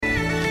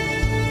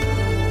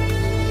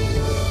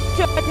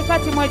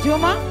katikati mwa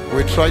juma.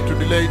 We try to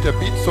delay it a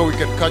bit so we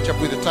can catch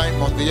up with the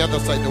time on the other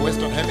side, the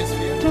Western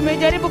Hemisphere.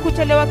 Tumejaribu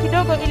kuchelewa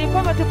kidogo ili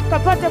kwamba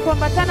tukapate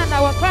kuambatana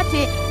na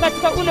wakati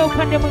katika ule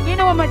upande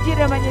mwingine wa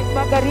majira ya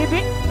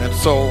magharibi. And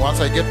so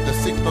once I get the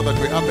signal that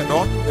we're up and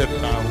on, then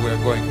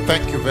we're going.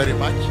 Thank you very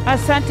much.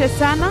 Asante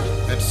sana.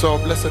 And so,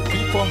 blessed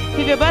people,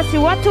 Hivyo basi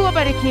watu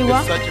wabarikiwa.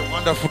 it's such a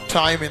wonderful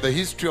time in the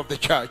history of the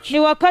church. Ni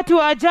wakati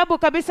wa ajabu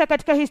kabisa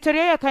katika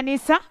historia ya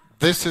kanisa.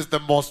 This is the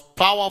most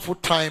powerful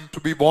time to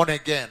be born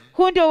again.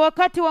 Huu ndio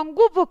wakati wa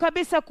nguvu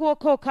kabisa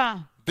kuokoka.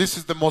 This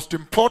is the most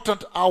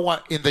important hour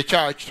in the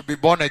church to be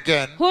born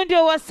again. Huu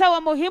ndio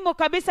wasaa muhimu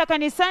kabisa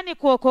kanisani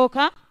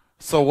kuokoka.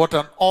 So what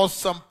an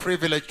awesome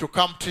privilege to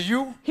come to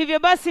you. Hivyo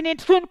basi ni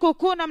tunuku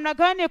kuu namna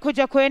gani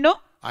kuja kwenu.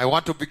 I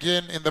want to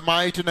begin in the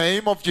mighty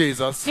name of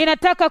Jesus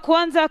Ninataka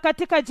kuanza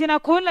katika jina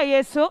kuu la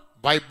Yesu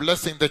by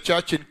blessing the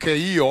church in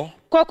Keio,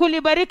 kwa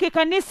kulibariki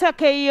kanisa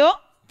Keio,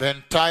 the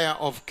entire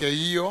of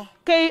Keio.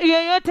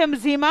 Keio yote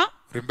mzima.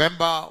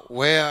 Remember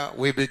where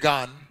we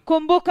began,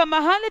 Kumbuka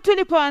mahali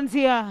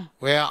tulipoanzia,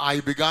 where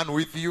I began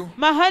with you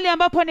mahali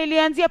ambapo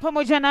nilianzia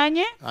pamoja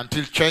nanyi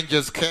until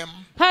changes came.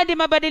 hadi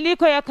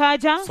mabadiliko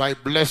yakaja. So I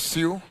bless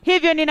you,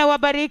 Hivyo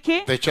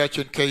ninawabariki the church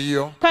in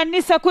Keio,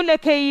 kanisa kule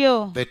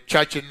Keio, the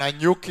church in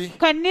Nanyuki,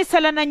 kanisa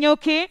la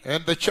Nanyuki,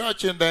 and the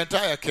church in the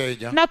entire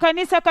Kenya. na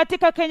kanisa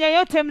katika Kenya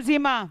yote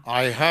mzima.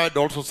 I heard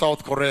also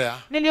South Korea.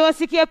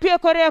 Niliwasikia pia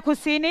Korea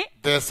Kusini.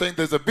 They're saying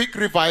there's a big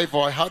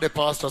revival. I heard a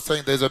pastor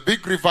saying there's a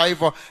big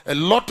revival. A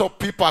lot of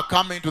people are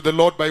coming to the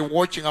Lord by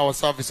watching our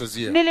services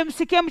here.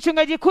 Nilimsikia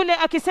mchungaji kule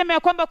akisema ya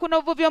kwamba kuna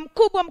uvuvio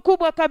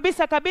mkubwa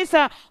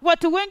kabisa.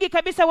 Watu wengi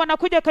kabisa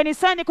wanakuja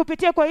kanisani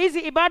kupitia kwa hizi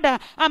ibada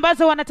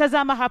ambazo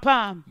wanatazama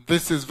hapa.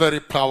 This is very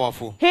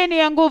powerful. Hii ni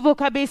ya nguvu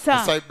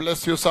kabisa. So I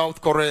bless you, South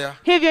Korea,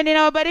 Hivyo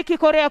ninawabariki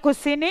Korea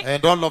Kusini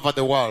and all over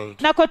the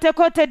world. na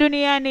kote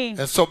duniani.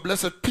 And so,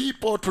 blessed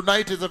people,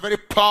 tonight is a very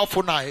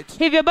powerful night.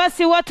 Hivyo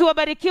basi watu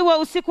wabarikiwa,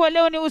 usiku wa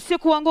leo ni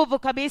usiku wa nguvu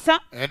kabisa.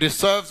 And it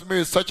serves me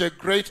with such a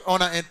great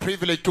honor and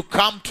privilege to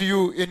come to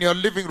you in your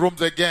living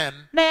rooms again.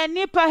 Na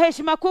yanipa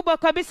heshima kubwa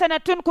kabisa na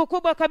tunuku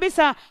kubwa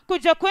kabisa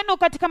kuja kwenu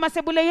katika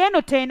masebule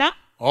yenu tena.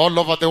 All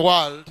over the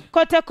world.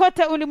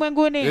 Kote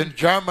ulimwenguni. In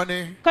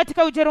Germany,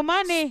 Katika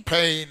Ujerumani,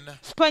 Spain,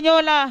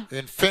 Spanyola,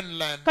 in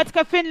Finland,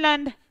 katika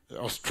Finland,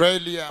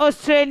 Australia,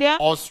 Austria,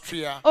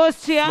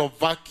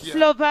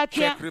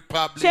 Slovakia,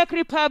 Czech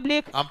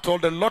Republic. I'm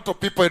told a lot of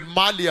people in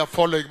Mali are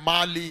following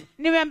Mali.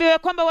 Nimeambiwa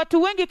kwamba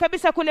watu wengi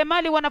kabisa kule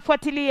Mali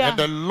wanafuatilia. And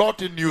a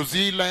lot in New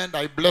Zealand.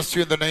 I bless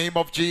you in the name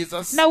of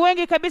Jesus. Na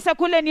wengi kabisa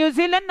kule New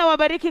Zealand, na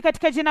wabariki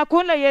katika jina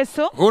kuu la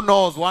Yesu. Who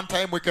knows, one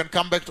time we can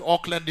come back to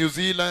Auckland, New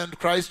Zealand,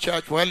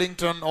 Christchurch,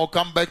 Wellington, or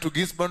come back to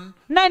Gisborne.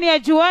 Nani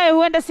ajuaye,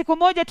 huenda siku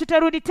moja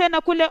tutarudi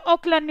tena kule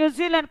Auckland, New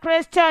Zealand,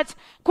 Christchurch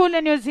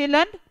kule New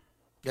Zealand.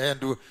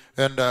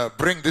 And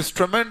bring this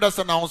tremendous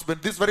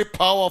announcement, this very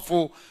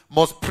powerful,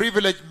 most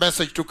privileged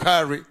message to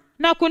carry.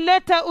 Na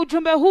kuleta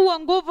ujumbe huu wa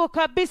nguvu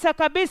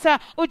kabisa,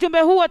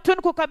 ujumbe huu wa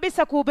tunuku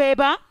kabisa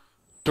kubeba.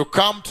 To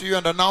come to you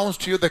and announce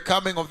to you the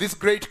coming of this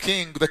great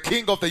king, the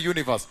king of the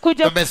universe,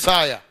 the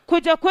Messiah.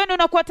 Kuja kwenu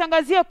na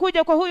kuwatangazia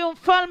kuja kwa huyu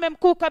mfalme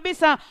mkuu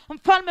kabisa,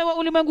 mfalme wa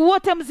ulimwengu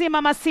wote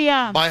mzima,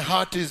 Masia. My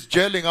heart is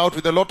gelling out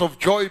with a lot of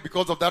joy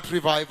because of that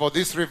revival,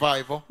 this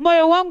revival.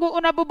 Moyo wangu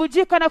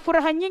unabubujika na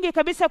furaha nyingi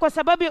kabisa kwa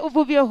sababu ya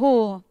uvuvio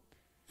huu.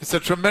 It's a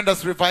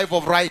tremendous revival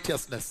of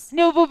righteousness.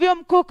 Ni uvuvio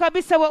mkuu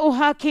kabisa wa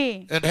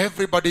uhaki. And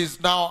everybody is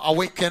now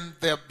awakened.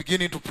 They are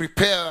beginning to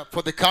prepare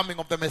for the coming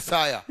of the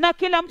Messiah. Na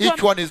kila mtu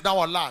Each one is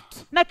now alert.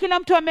 Na kila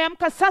mtu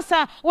ameamka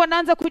sasa,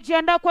 wanaanza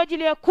kujiandaa kwa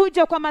ajili ya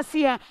kuja kwa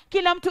Masia.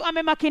 Kila mtu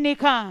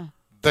amemakinika.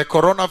 The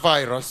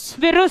coronavirus.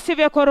 Virusi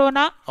vya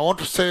corona. I want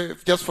to say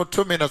just for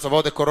 2 minutes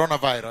about the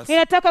coronavirus.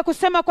 Ninataka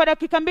kusema kwa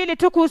dakika 2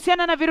 tu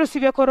kuhusiana na virusi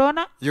vya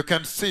corona. You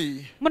can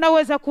see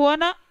mnaweza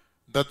kuona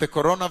that the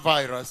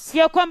coronavirus,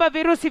 ya kwamba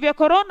virusi vya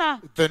corona,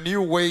 the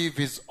new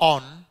wave is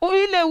on.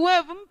 Ile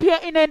wave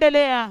mpya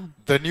inaendelea.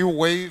 The new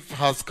wave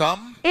has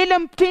come. Ile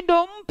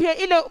mtindo mpya,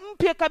 ile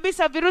mpya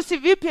kabisa, virusi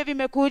vipya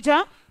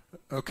vimekuja.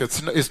 Okay,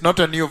 it's not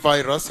a new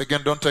virus.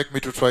 Again, don't take me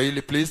to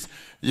Swahili, please.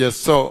 Yes,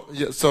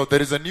 so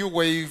there is a new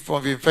wave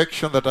of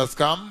infection that has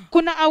come.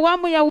 Kuna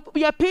awamu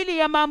ya pili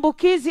ya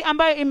maambukizi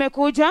ambayo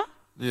imekuja.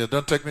 Yeah,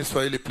 don't take me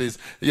Swahili, please.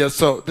 Yes,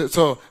 so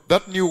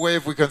that new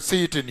wave, we can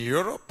see it in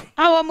Europe.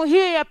 Awamu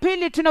hiyo ya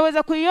pili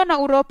tunaweza kuiona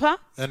Europa.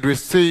 And we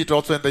see it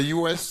also in the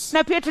US.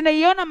 Na pia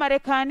tunaiona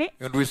Marekani.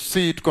 And we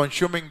see it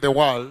consuming the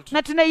world.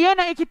 Na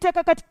tunaiona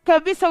ikiteka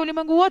kabisa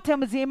ulimwengu wote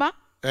mzima.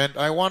 And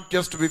I want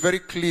just to be very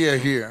clear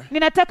here.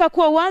 Ninataka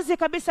kuwa wazi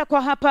kabisa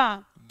kwa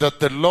hapa. That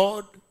the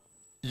Lord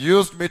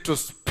used me to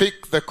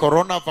speak the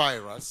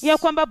coronavirus. Ya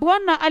kwamba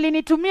Bwana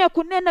alinitumia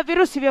kunena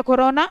virusi vya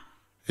corona.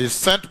 He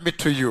sent me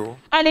to you.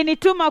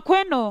 Alinituma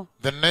kwenu.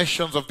 The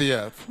nations of the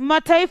earth.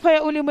 Mataifa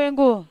ya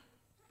ulimwengu.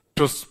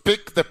 To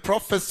speak the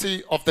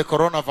prophecy of the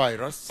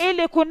coronavirus.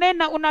 Ili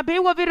kunena unabii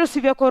wa virusi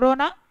vya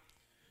corona.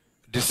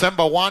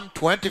 December 1,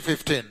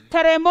 2015.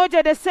 Tarehe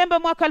 1 Desemba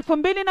mwaka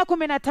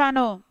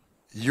 2015.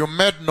 You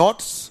made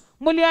notes.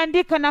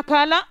 Muliandika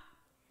nakala.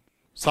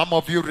 Some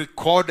of you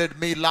recorded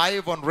me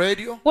live on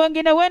radio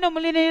Wengine wenu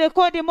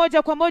mlinirekodi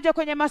moja kwa moja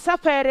kwenye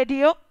masafa ya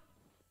redio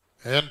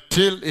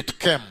until it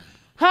came.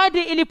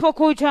 hadi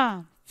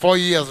ilipokuja. 4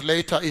 years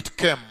later it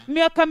came.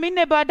 Miaka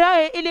 4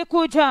 baadaye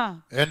ilikuja.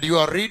 And you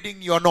are reading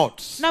your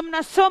notes Na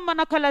mnasoma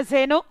nakala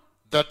zenu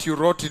that you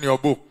wrote in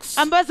your books.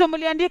 ambazo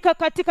mliandika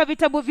katika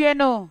vitabu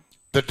vyenu.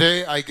 The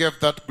day I gave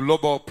that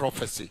global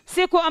prophecy.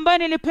 Siku ambayo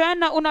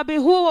nilipeana unabii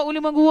huo wa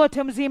ulimwengu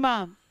wote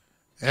mzima.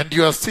 And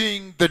you are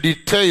seeing the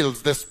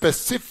details, the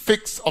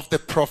specifics of the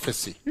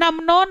prophecy. Na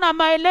mnaona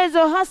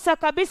maelezo hasa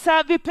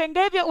kabisa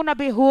vipengee vya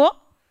unabii huo.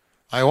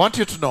 I want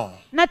you to know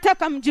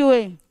Nataka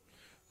mjue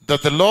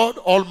that the Lord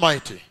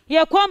Almighty,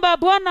 ya kwamba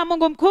Bwana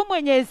Mungu mkuu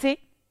mwenyezi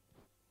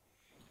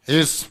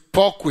He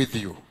spoke with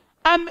you.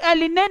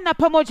 alinena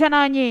pamoja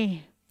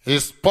nanyi. He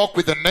spoke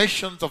with the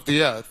nations of the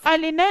earth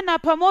Alinena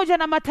pamoja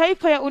na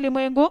mataifa ya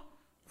ulimwengu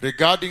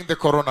regarding the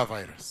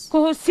coronavirus.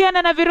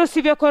 kuhusiana na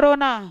virusi vya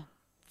korona.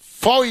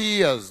 4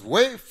 years,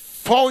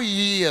 4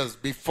 years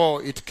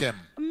before it came.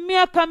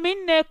 Miaka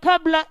 4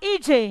 kabla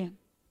ije.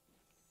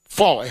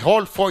 A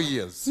whole 4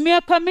 years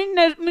Miaka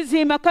 4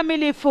 mzima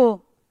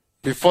kamilifu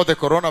before the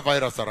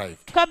coronavirus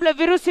arrived. kabla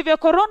virusi vya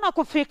korona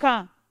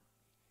kufika.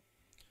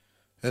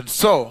 And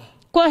so,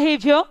 Kwa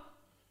hivyo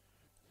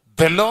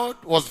the Lord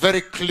was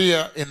very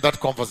clear in that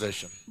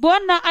conversation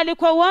Bwana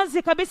alikuwa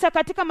wazi kabisa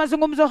katika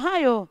mazungumzo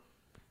hayo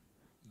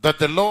that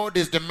the Lord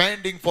is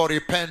demanding for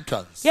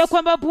repentance ya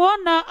kwamba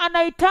Bwana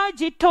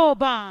anahitaji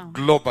toba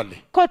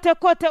globally. kote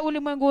kote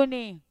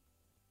ulimwenguni.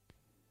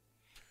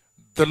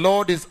 The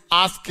Lord is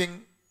asking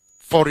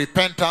for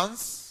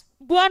repentance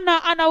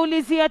Bwana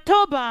anaulizia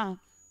toba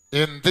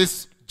in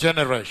this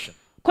generation.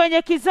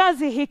 kwenye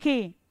kizazi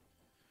hiki.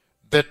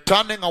 The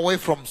turning away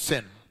from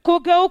sin.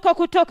 Kugeuka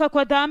kutoka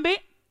kwa dhambi.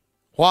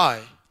 Why?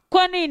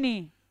 Kwa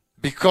nini?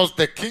 Because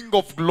the King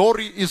of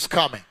glory is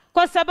coming.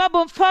 Kwa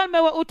sababu mfalme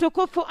wa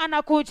utukufu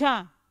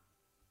anakuja.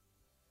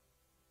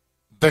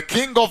 The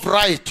King of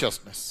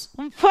righteousness.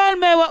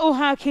 Mfalme wa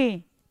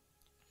uhaki.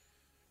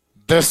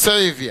 The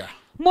Savior.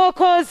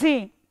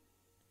 Mwokozi.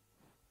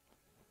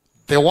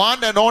 The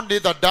one and only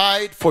that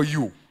died for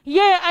you.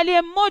 Yeye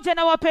aliye mmoja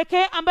na wa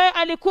pekee ambaye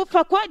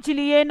alikufa kwa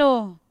ajili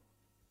yenu.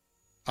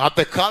 At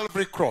the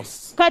Calvary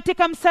cross.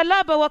 Katika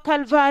msalaba wa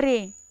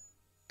Kalvari.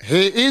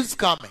 He is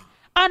coming.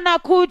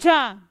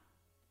 Anakuja.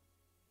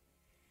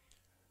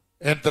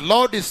 And the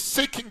Lord is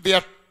seeking the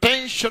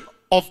attention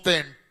of the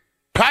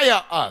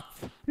entire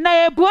earth.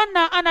 Naye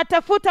Bwana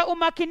anatafuta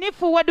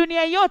umakinifu wa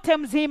dunia yote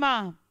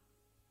mzima.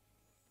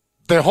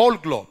 The whole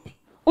globe.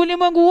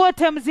 Ulimwengu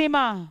wote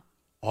mzima.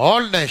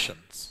 All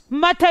nations.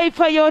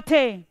 Mataifa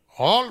yote.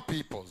 All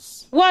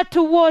peoples.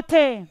 Watu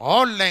wote.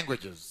 All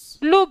languages.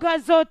 Lugha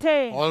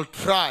zote. All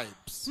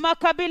tribes.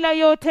 Makabila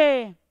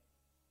yote.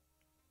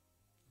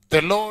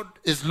 The Lord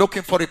is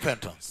looking for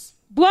repentance.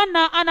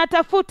 Bwana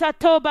anatafuta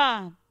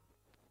toba.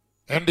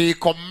 And He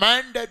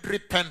commanded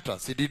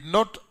repentance. He did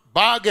not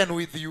bargain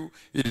with you.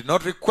 He did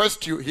not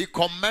request you. He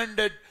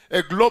commanded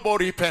a global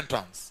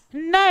repentance.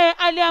 Naye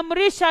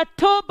aliamrisha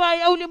toba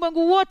ya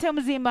ulimwengu wote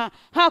mzima.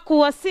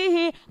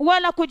 Hakuwasihi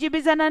wala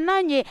kujibizana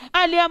nanyi.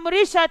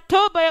 Aliamrisha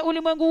toba ya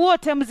ulimwengu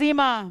wote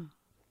mzima.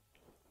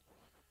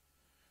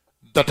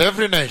 That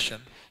every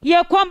nation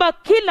Ya kwamba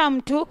kila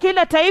mtu,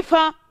 kila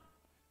taifa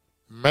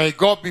may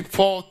go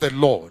before the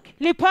Lord,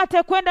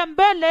 lipate kwenda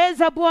mbele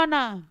za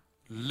Bwana,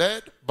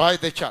 led by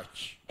the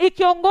church.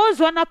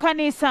 ikiongozwa na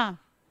kanisa.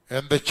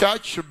 And the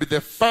church should be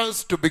the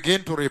first to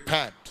begin to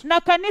repent Na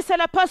kanisa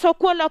lapaswa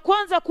kuwa la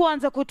kwanza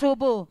kuanza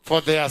kutubu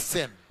for their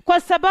sin.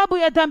 kwa sababu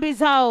ya dhambi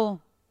zao.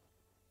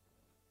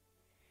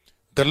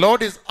 The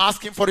Lord is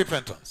asking for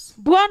repentance.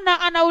 Bwana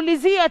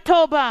anaulizia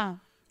toba.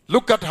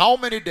 Look at how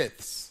many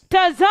deaths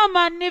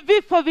Tazama ni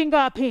vifo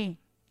vingapi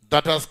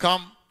that has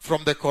come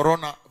from the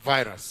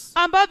coronavirus.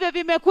 ambavyo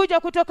vimekuja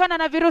kutokana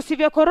na virusi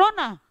vya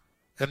korona.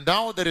 And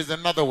now there is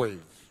another wave.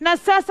 Na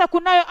sasa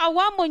kunayo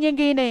awamu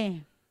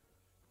nyingine.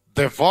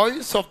 The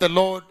voice of the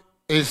Lord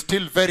is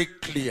still very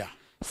clear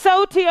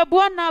Sauti ya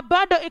Bwana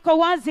bado iko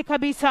wazi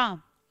kabisa.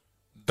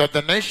 that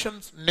the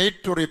nations need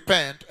to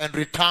repent and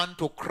return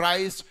to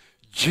Christ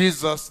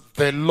Jesus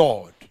the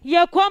Lord.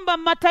 Ya kwamba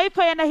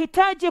mataifa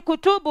yanahitaji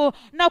kutubu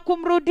na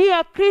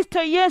kumrudia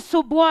Kristo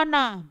Yesu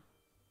Bwana.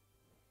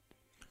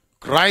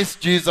 Christ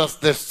Jesus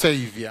the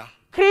Savior.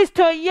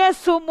 Kristo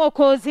Yesu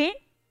Mwokozi,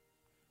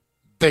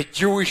 The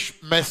Jewish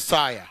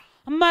Messiah.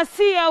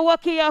 Masia wa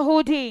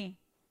Kiyahudi.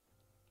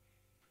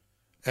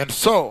 And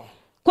so,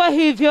 Kwa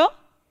hivyo,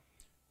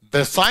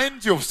 the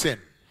signs you've seen,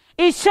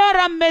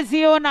 ishara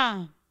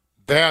mmeziona.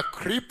 there are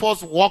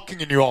cripples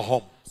walking in your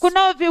home.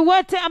 Kunao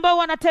viwete ambao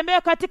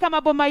wanatembea katika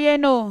maboma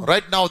yenu.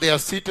 Right now they are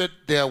seated,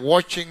 they are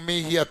watching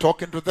me here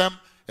talking to them,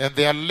 and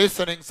they are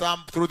listening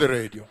some through the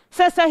radio.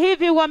 Sasa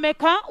hivi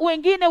wamekaa,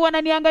 wengine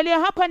wananiangalia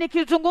hapa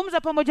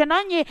nikizungumza pamoja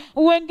nanyi,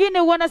 wengine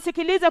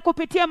wanasikiliza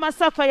kupitia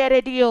masafa ya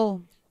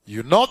redio.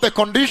 You know the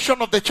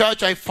condition of the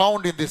church I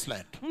found in this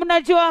land.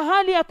 Mnajua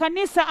hali ya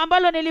kanisa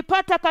ambalo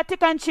nilipata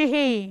katika nchi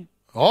hii.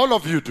 All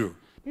of you do.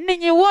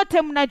 Ninyi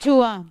wote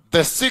mnajua.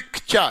 The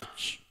sick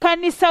church.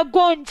 Kanisa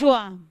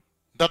gonjwa.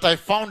 that I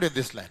found in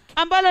this land,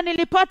 ambalo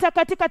nilipata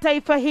katika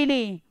taifa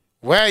hili,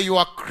 where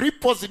your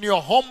cripples in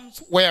your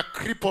homes were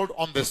crippled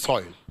on the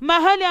soil.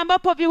 mahali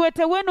ambapo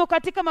viwete wenu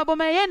katika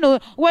maboma yenu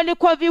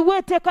walikuwa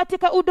viwete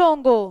katika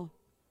udongo.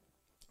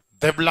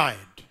 The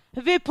blind.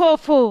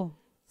 Vipofu.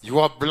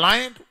 You are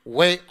blind,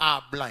 we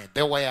are blind.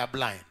 They were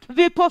blind.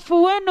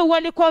 Vipofu wenu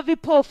walikuwa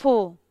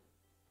vipofu.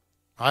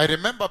 I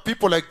remember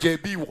people like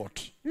J.B.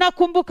 Watt.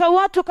 Nakumbuka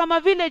watu kama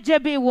vile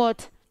J.B.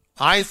 Watt.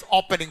 Eyes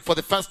opening for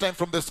the first time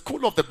from the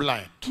school of the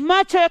blind.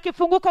 Macho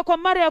yakifunguka kwa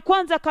mara ya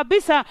kwanza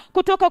kabisa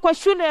kutoka kwa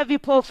shule ya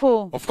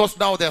vipofu. Of course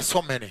now there are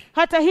so many.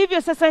 Hata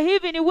hivyo sasa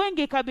hivi ni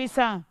wengi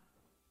kabisa.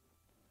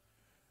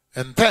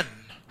 And then,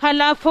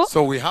 halafu,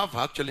 so we have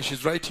actually,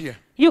 she's right here.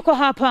 Yuko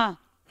hapa.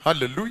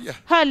 Hallelujah.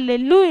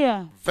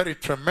 Hallelujah. Very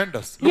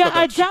tremendous. Look at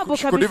that.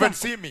 She could even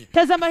see me.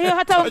 Tazama hiyo,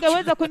 hata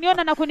ungeweza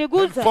kuniona na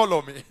kuniguza.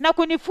 Follow me. Na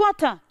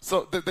kunifuata.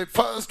 So the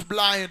first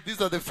blind,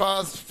 these are the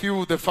first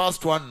few, the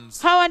first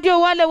ones. Hawa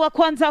ndio wale wa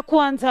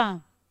kwanza.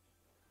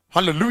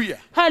 Hallelujah.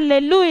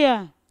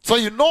 Hallelujah. So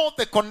you know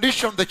the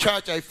condition of the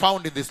church I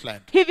found in this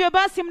land. Hivyo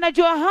basi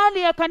mnajua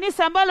hali ya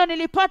kanisa ambalo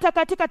nilipata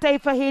katika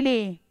taifa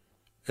hili.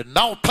 And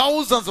now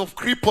thousands of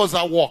cripples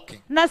are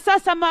walking. Na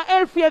sasa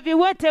maelfu ya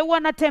viwete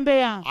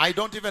wanatembea. I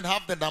don't even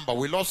have the number.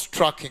 We lost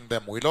tracking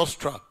them. We lost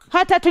track.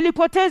 Hata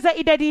tulipoteza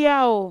idadi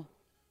yao.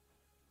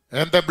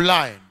 And the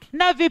blind.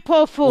 Na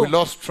vipofu. We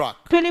lost track.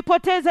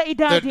 Tulipoteza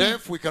idadi. The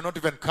deaf we cannot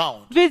even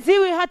count.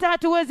 Viziwi hata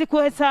hatuwezi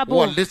kuhesabu.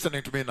 Who are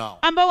listening to me now.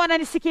 Ambao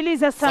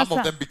wananisikiliza sasa.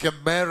 Some of them became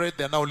married.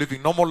 They are now living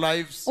normal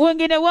lives.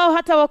 Wengine wao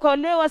hata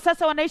wakaolewa,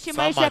 sasa wanaishi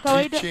maisha ya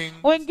kawaida. Teaching.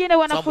 Wengine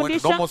wanafundisha. Some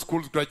went to normal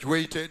schools,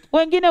 graduated.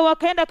 Wengine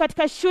wakaenda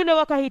katika shule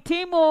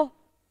wakahitimu.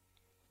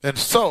 And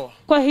so,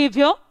 kwa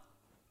hivyo,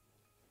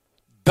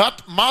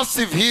 that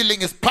massive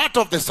healing is part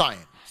of the sign.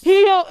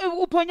 Hiyo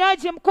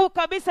uponyaji mkuu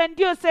kabisa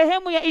ndio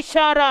sehemu ya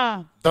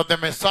ishara. That the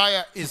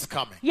Messiah is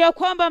coming. Ya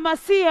kwamba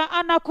Masia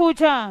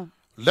anakuja.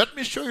 Let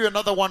me show you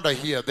another wonder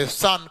here. The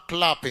sun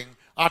clapping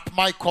at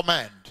my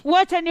command.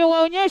 Wacha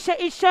niwaonyeshe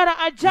ishara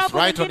ajabu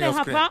right nyingine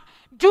hapa.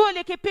 Jua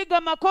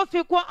likipiga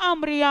makofi kwa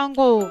amri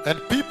yangu.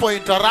 And people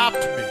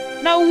interrupt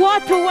me. Na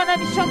watu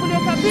wananishambulia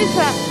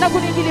kabisa na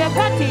kuniingilia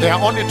kati. There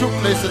are only two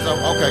places.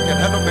 Okay, I can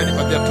handle many,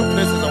 but there are two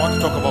places I want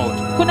to talk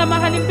about. Kuna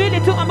mahali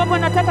mbili tu ambapo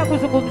nataka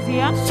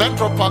kuzungumzia.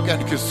 Central Park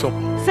and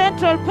Kisumu.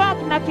 Central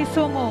Park na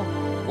Kisumu.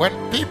 When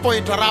people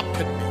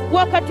interrupted me.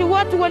 Wakati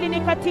watu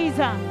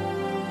walinikatiza.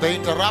 They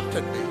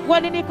interrupted me.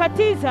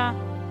 Walinikatiza.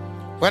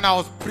 When I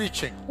was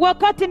preaching.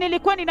 Wakati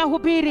nilikuwa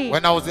ninahubiri.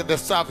 When I was in the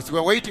service, we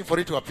were waiting for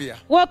it to appear.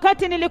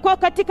 Wakati nilikuwa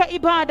katika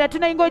ibada,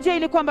 tunaingojea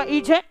ili kwamba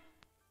ije.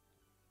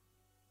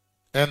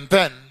 And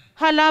then,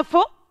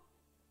 halafu,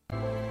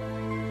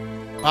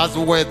 as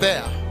we were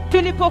there,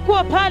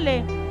 tulipokuwa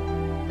pale,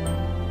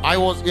 I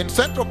was in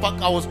Central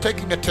Park. I was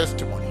taking a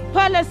testimony.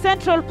 Pale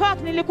Central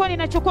Park nilikuwa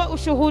ninachukua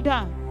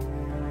ushuhuda.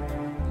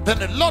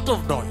 Then a lot of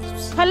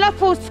noise.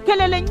 Halafu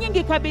kelele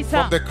nyingi kabisa.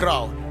 From the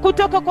crowd.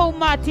 Kutoka kwa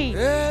umati.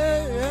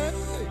 Hey, hey.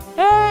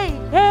 Hey,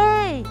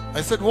 hey.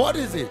 I said, what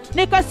is it?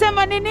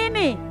 Nikasema ni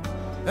nini?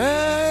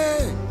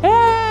 Hey.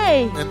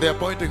 Hey. And they are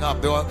pointing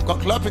up. They were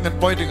clapping and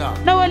pointing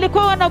up. Na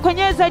walikuwa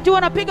wanakonyeza juu,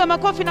 wanapiga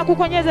makofi na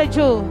kukonyeza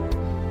juu.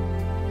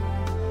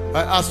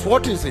 I asked,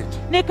 what is it?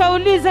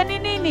 Nikauliza ni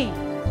nini?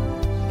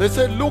 They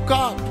said, look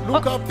up,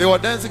 look up. They were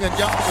dancing and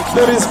jumping.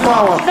 There is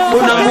power.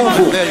 Kuna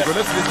nguvu. There you go.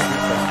 Let's listen to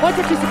this.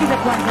 Wacha tusikize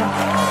kwanza.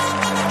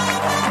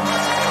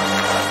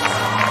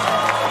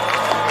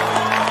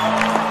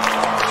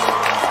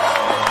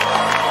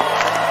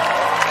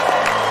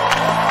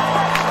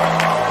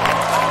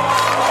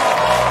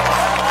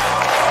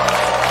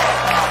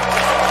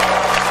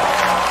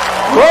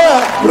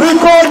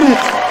 Record it.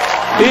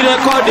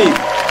 Irekodi.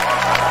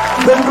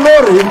 The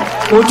glory.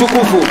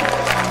 Utukufu.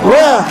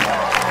 Where?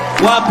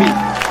 Wapi?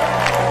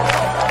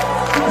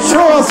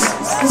 Show us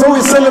so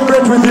we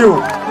celebrate with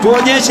you.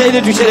 Tuonyeshe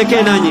ili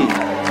tusherekee nanyi.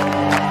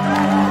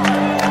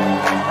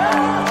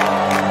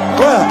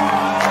 Where?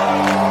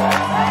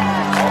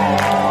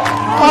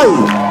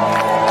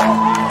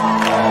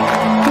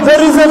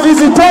 There is a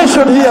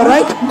visitation here,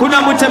 right?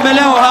 Kuna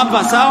mtembeleo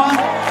hapa, sawa?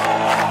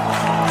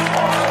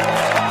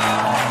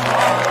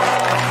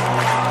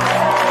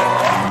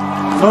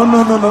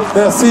 No.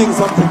 They are seeing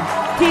something.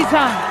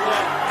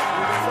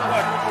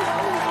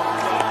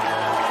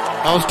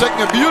 I was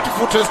taking a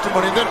beautiful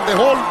testimony. Then the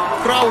whole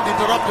crowd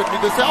interrupted me.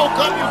 They say, how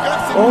come you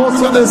can't see? Oh,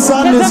 so the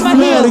sun is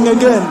flaring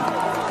again.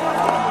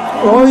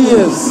 Oh,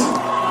 yes.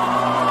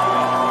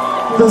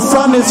 The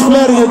sun is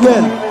flaring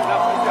again.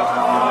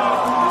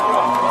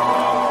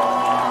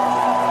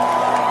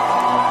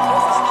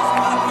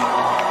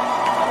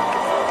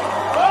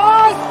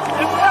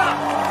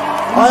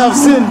 I have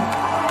seen.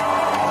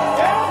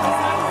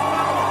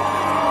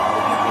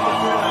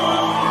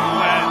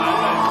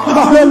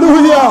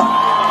 Hallelujah.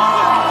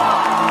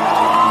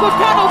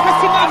 Kutano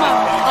ukasimama.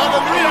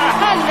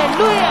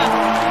 Hallelujah.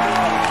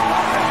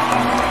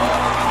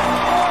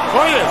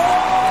 Oh yes.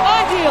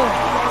 Audio.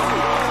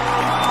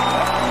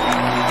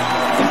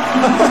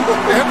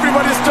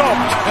 Everybody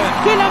stopped.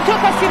 Kila mtu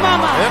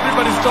akasimama.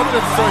 Everybody stopped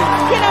and saw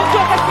it. Kila mtu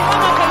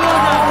akasimama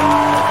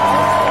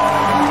akaiona.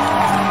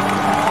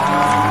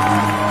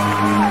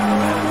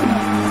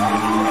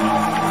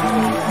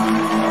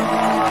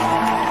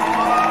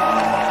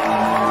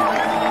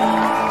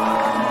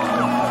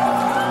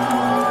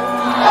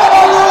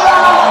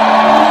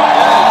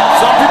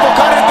 Some people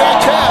carried their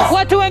chairs.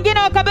 Watu wengine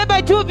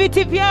wakabeba juu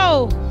viti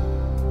vyao.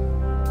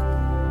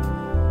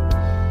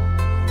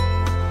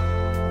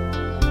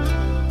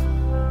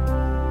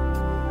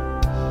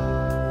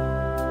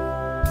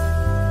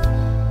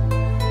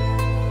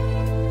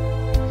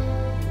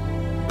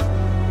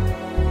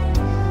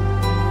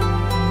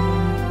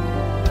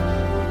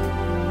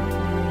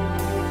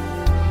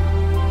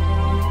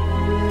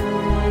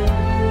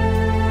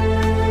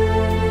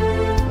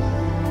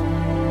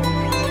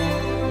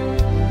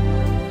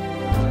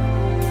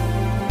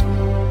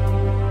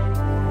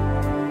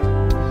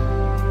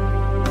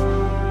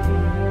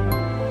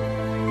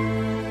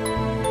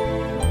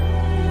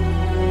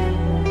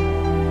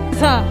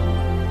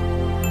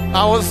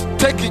 I was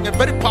taking a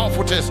very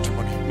powerful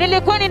testimony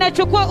Nilikuwa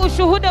ninachukua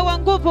ushuhuda wa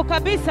nguvu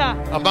kabisa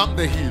among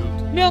the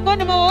healed.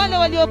 miongoni mwa wale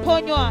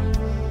walioponywa.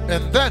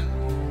 And then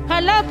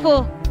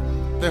Halafu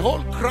the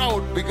whole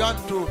crowd began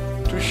to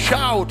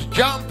shout,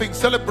 jumping,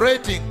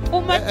 celebrating,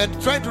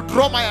 and trying to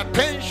draw my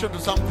attention to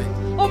something.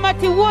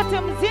 umati wote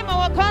mzima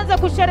wakaanza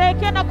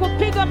kusherehekea na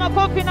kupiga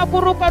makofi na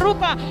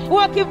kurukaruka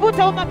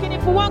wakivuta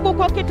umakinifu wangu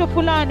kwa kitu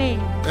fulani.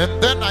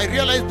 And then I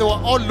realized they were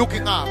all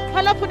looking up.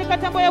 Halafu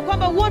nikatambua ya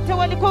kwamba wote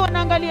walikuwa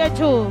wanaangalia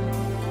juu.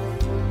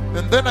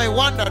 And then I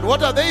wondered,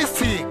 what are they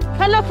seeing?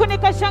 Halafu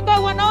nikashangaa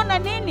wanaona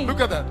nini?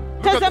 Look at that.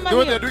 Look at Tazama the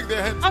way hiyo. they're doing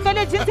their hands.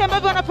 Angalia jinsi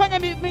ambavyo wanafanya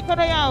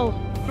mikono yao.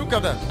 Look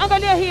at that.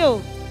 Angalia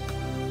hiyo.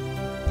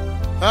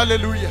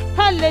 Hallelujah.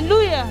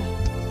 Hallelujah.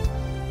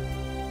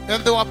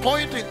 And they were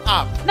pointing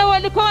up. Na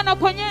walikuwa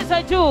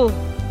wanakonyeza juu.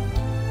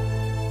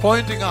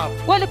 Pointing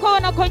up. Walikuwa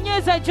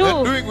wanakonyeza And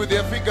juu. doing with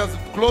their fingers,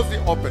 closing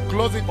open,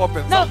 closing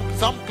open. No.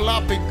 Some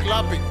clapping.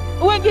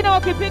 Wengine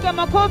wakipiga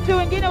makofi,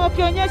 wengine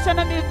wakionyesha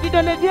na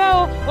vidole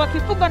vyao,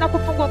 wakifunga na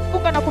kufungua,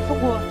 kufunga na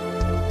kufungua.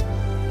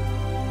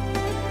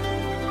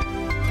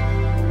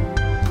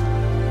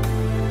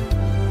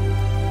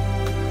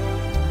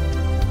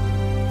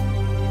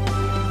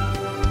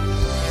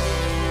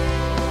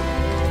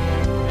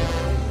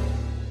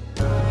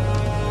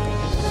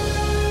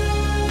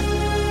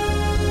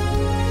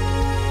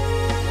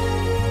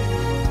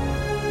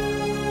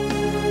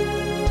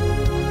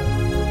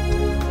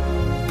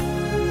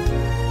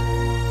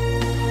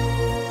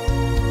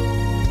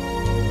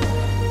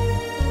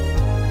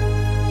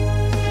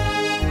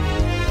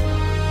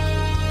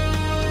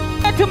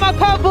 Yetu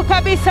makavu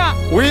kabisa.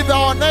 With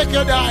our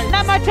naked eyes.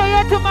 Na macho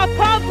yetu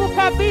makavu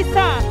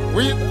kabisa.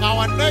 With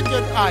our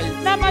naked eyes.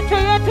 Na macho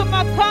yetu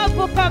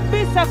makavu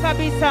kabisa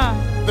kabisa.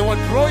 They were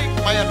drawing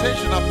my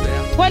attention up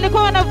there.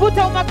 Walikuwa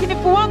wanavuta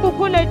umakinifu wangu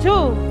kule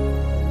juu.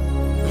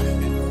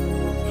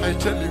 I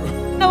tell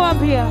you.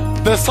 Nawaambia.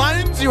 The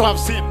signs you have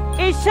seen.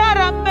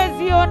 Ishara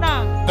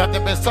mmeziona. That the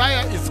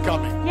Messiah is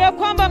coming. Ya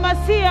kwamba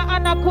Masia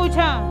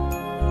anakuja.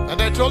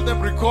 And I told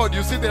them record.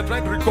 You see they're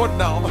trying to record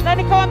now. Na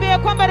nikawaambia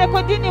kwamba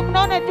rekodini,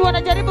 mnaona juu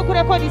wanajaribu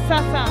kurekodi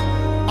sasa.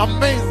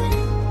 Amazing.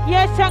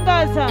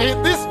 Yashangaza.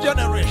 In this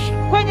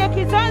generation. Kwenye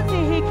kizazi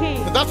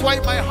hiki. That's why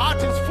my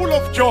heart is full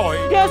of joy.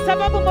 Ndio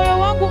sababu moyo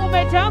wangu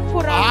umejaa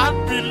furaha.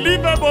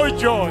 Unbelievable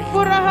joy.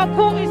 Furaha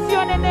kuu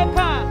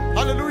isiyoneneka.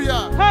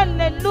 Hallelujah.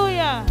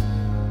 Hallelujah.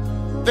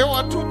 There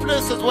were two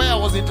places where I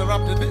was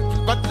interrupted.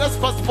 But let's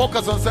first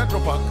focus on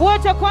Central Park.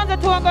 Wacha kwanza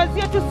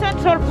tuangazie tu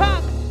Central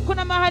Park.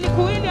 Kuna mahali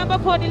kuwili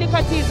ambapo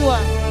nilikatizwa.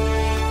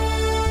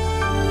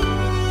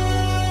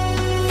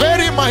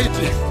 Very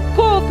mighty.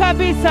 Kuu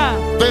kabisa.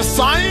 The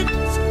signs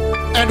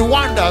and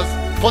wonders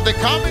for the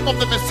coming of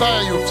the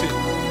Messiah you've seen.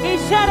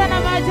 Ishara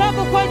na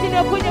maajabu kwa ajili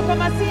ya kuja kwa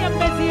Masia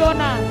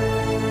mmeziona.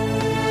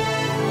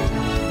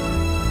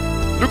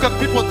 Look at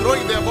people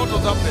throwing their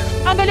bottles up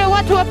there. Angalia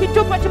watu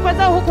wakitupa chupa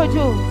zao huko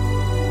juu.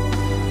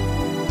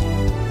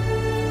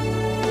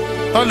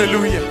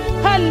 Hallelujah.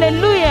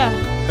 Hallelujah.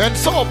 And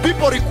so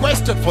people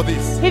requested for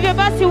this. Hivyo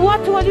basi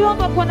watu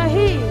waliomba kuona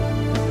hii.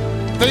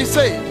 They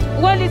said,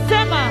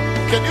 Walisema,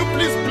 can you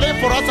please play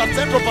for us at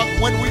Central Park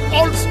when we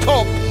all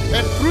stop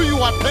and drew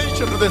your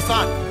attention to the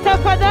sun?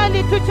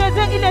 tafadhali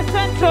tucheze ile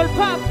Central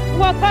Park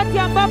wakati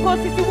ambapo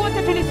sisi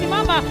wote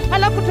tulisimama,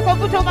 alafu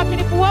tukavuta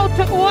umakinifu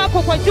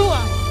wako kwa jua.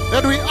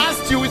 And we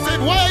asked you, we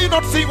said, why are you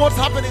not seeing what's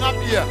happening up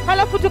here?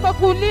 Halafu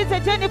tukakuuliza,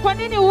 je, ni kwa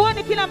nini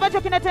huoni kile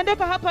ambacho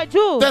kinatendeka hapa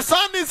juu? The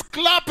sun is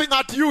clapping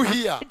at you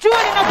here. Jua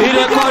linakupigia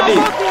Irekodi.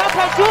 makofi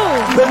hapa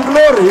juu. The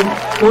glory.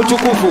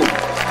 Utukufu.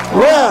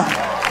 Where?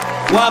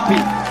 Wapi?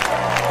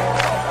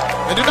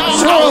 And you know, I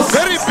Show was us.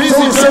 very So busy we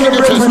taking a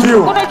celebrate with test.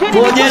 you. Unajua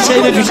Tuonyeshe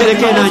ili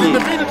tusherekee I was nanyi. in the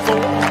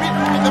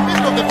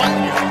middle of the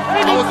Bible.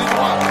 I was in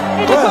work.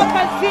 nilikuwa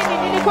kazini,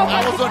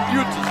 I was on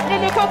duty.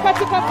 nilikuwa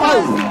katika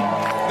kazi.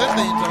 Then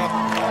they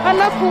interrupted.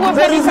 Halafu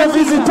There is a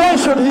wakanikatiza.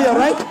 visitation here,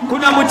 right?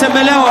 Kuna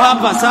mtembeleo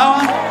hapa,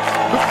 sawa?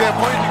 Look, they're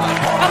pointing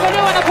up.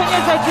 Angalia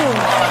wanaponyeza juu.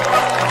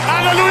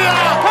 Hallelujah!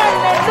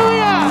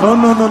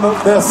 Hallelujah. No.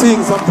 They are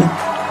seeing something.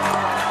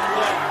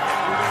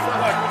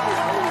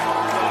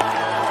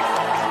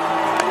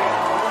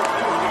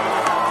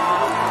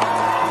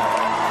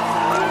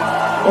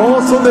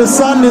 Oh, so the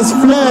sun is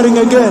flaring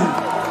again.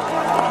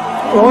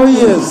 Oh,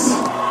 yes.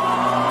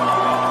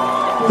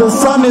 The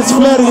sun is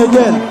flaring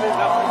again.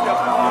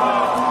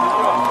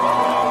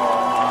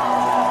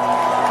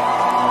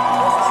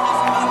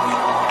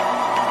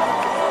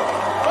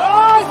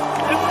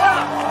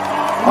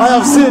 I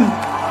have seen.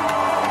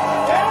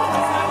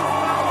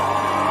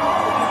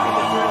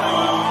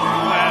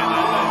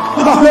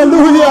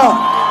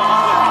 Hallelujah.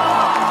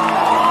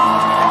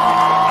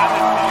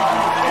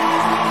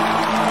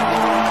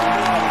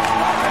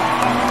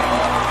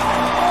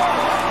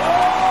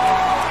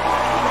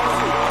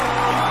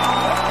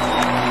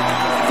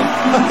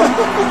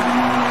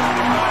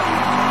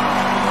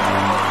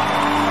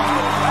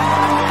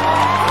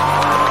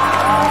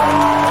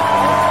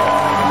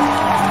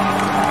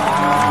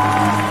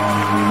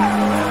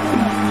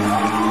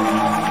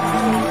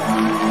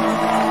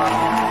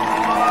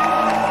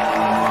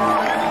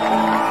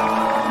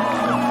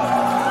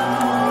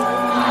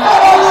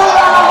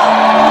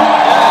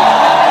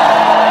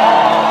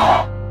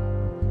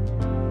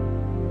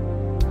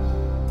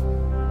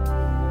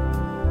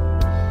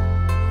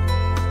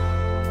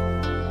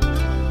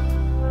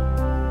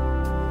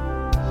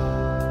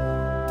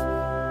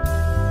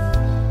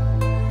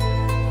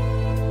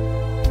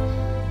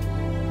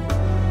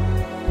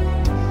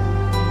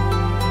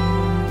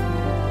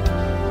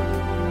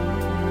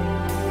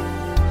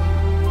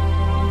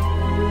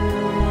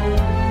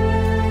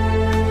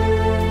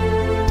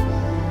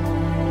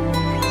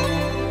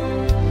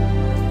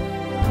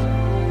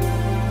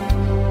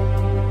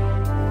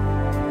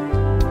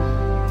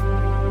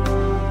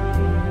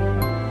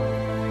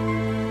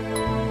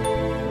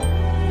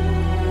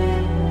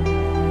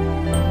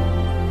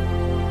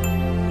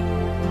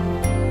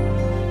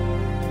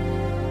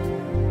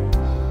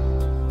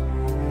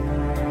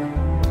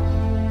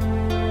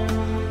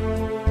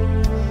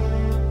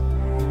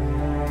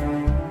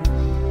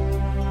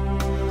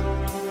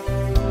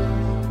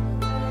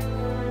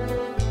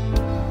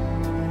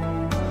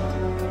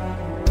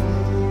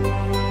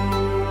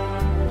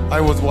 I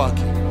was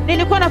working.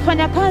 Nilikuwa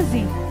nafanya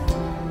kazi.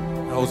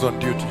 I was on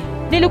duty.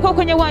 Nilikuwa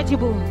kwenye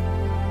wajibu.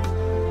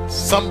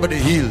 Somebody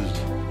healed.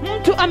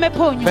 Mtu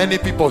ameponywa. Many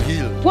people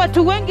healed.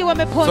 Watu wengi So I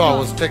wameponywa.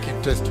 was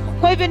taking testimony.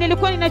 Kwa hivyo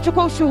nilikuwa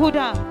ninachukua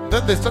ushuhuda.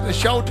 Then they started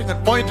shouting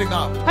and pointing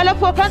up.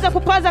 Halafu wakaanza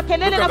kupaza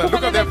kelele Look na at that,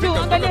 kufanya look at their juu.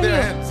 fingers, look Angalia at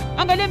their hiyo. hands.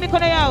 Angalia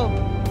mikono yao.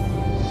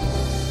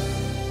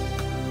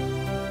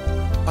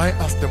 I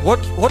asked them,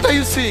 what are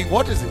you seeing?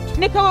 What is it?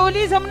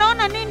 Nikawauliza,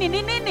 mnaona nini?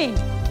 Ni nini?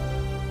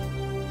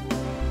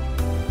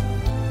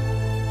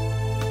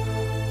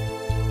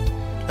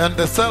 And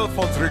the cell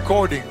phones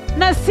recording.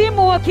 Na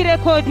simu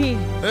wakirekodi.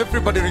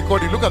 Everybody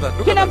recording. Look at that.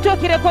 Look Kila at mtu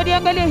akirekodi.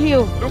 Angalia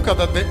hiyo. that. Look at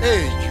that. The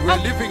age. We are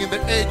living in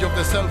the age of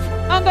the cell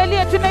phone.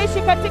 Angalia,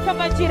 tunaishi katika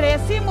majira ya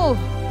simu.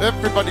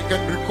 Everybody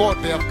can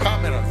record. They have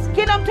cameras.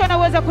 Kila mtu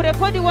anaweza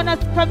kurekodi, wana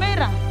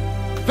kamera.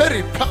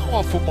 Very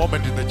powerful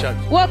moment in the church.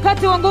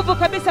 Wakati wa nguvu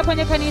kabisa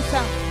kwenye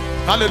kanisa.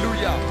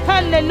 Hallelujah.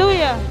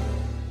 Hallelujah.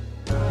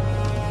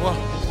 Wow.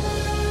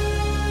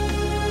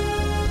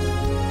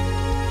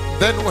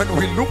 Then when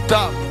we looked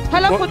up,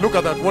 Halafu- look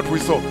at that, what we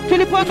saw. It was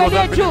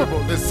Tulipoangalia juu.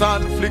 unbelievable. The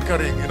sun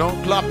flickering,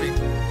 clapping.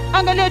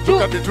 Angalia juu.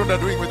 Look at the tuna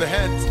doing with the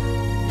hands.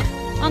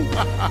 Ang-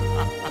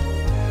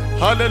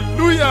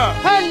 Hallelujah.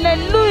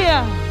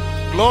 Hallelujah.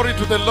 Glory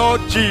to the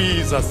Lord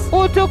Jesus.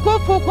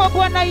 Utukufu kwa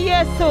Bwana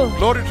Yesu.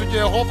 Glory to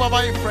Jehovah,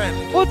 my friend.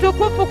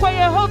 Utukufu kwa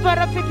Yehova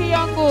rafiki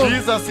yangu.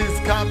 Jesus is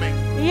coming.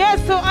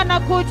 Yesu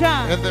anakuja.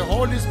 And the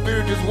Holy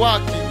Spirit is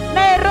working.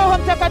 Naye Roho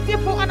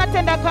Mtakatifu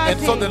anatenda And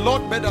kazi. so the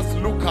Lord made us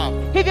look up.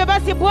 Hivyo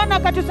basi Bwana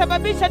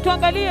akatusababisha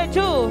tuangalie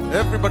juu.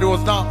 Everybody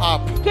was now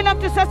up. Kila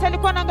mtu sasa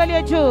alikuwa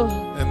anaangalia juu.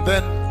 And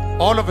then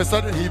all of a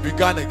sudden he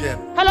began again.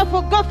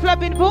 Halafu ghafla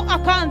bin bu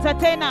akaanza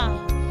tena.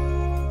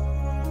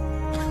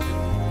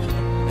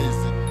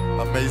 Amazing.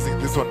 Amazing.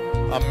 This one.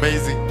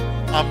 Amazing.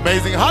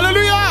 Amazing.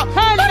 Hallelujah.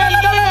 Hallelujah.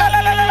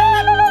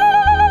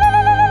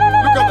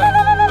 Look at that.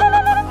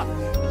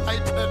 I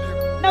tell you.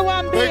 The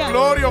Nawaambia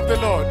glory of the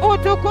Lord.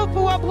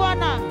 utukufu wa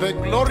Bwana. The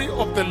glory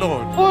of the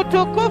Lord.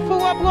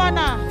 Utukufu wa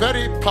Bwana.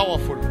 Very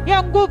powerful.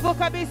 Ya nguvu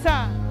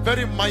kabisa.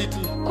 Very mighty.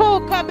 Kuu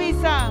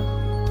kabisa.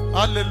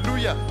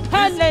 Hallelujah.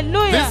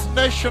 Hallelujah. This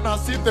nation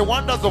has seen the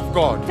wonders of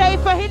God.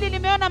 Taifa hili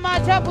limeona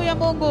maajabu ya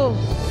Mungu.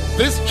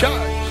 This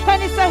church,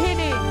 Kanisa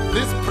hili,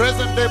 this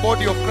present day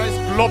body of Christ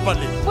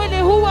globally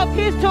mwili huu wa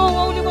Kristo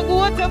wa ulimwengu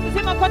wote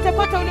mzima kote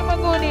kote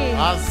ulimwenguni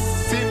has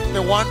seen the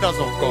wonders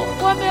of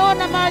God.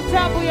 wameona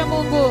maajabu ya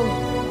Mungu.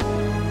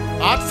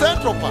 At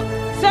Central Park,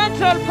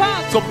 Central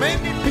Park. so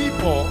many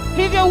people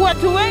Hivyo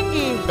watu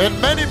wengi and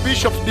many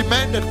bishops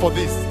demanded for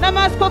this. na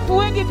maaskofu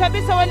wengi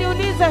kabisa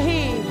waliuliza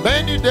hii.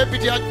 Many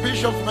deputy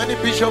archbishops, many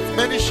bishops,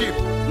 many sheep.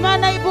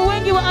 Manaibu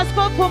wengi wa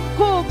askofu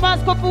mkuu,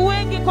 maaskofu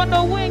wengi,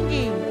 kondoo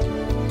wengi.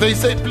 They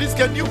said, please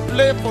can you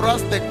play for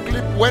us the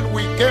clip when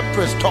we came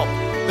to a stop?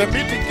 The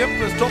meeting came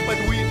to a stop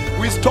and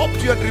we stopped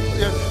you and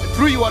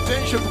drew your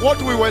attention what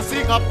we were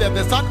seeing up there,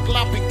 the sun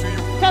clapping to you.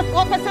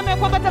 Wakasema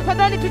kwamba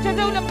tafadhali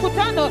tucheze ule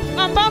mkutano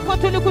ambako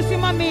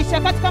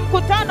tulikusimamisha katika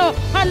mkutano,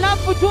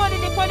 halafu jua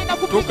lilikuwa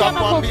linakupigia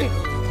makofi.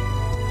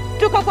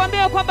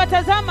 Tukakwambia kwamba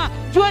tazama,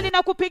 jua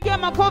linakupigia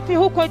makofi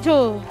huko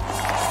juu.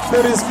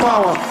 There is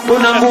power.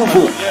 Kuna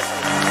nguvu.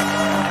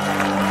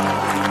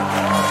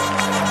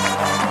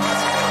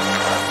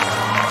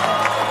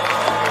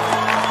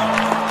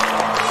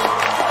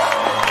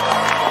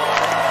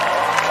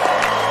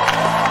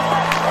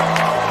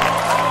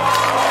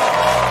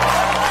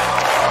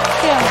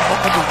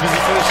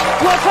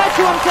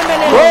 Wakati wa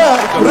mtembeleo.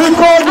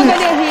 Record it.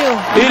 Angalia hiyo.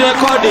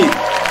 Irekodi.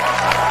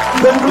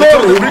 The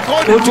glory.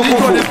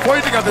 Utukufu.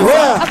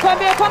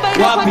 Akwambia kwamba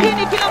ile kwa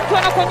dini kila mtu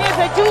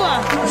anakonyeza jua.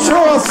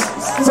 Show us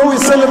so we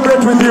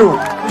celebrate with you.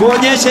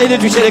 Tuonyeshe ili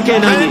tusherekee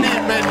nani.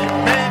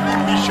 Many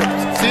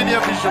bishops,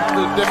 senior bishops,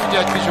 the deputy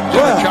archbishop,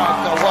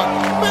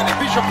 many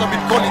bishops have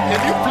been calling.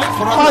 Can you play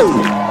for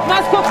us?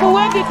 Maskofu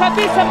wengi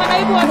kabisa,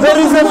 manaibu wa There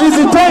is a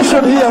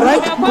visitation here,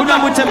 right? Kuna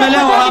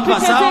mtembeleo hapa,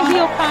 sawa?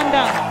 Hiyo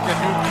kanda. Can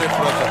you play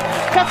for us?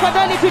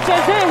 Tafadhali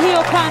tuchezee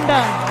hiyo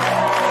kanda.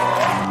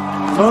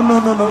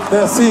 No. They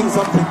are seeing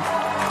something.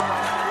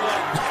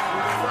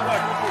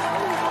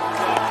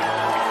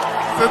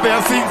 So they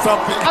are seeing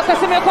something.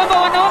 Akasema kwamba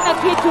wanaona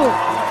kitu.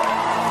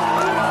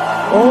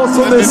 Oh,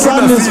 so the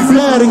sun is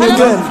flaring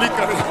again.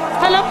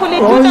 Halafu Oh,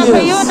 litunda yes.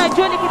 kaiona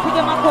jua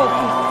likipiga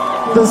makofi.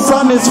 The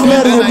sun is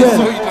flaring And I saw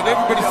again. it and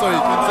everybody saw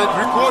it and said,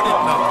 record it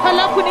now.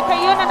 Halafu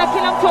nikaiona na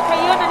kila mtu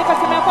akaiona,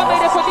 nikasema kwamba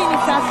irekodini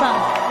sasa.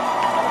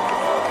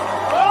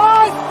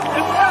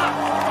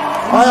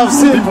 I have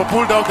seen. People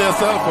pulled out their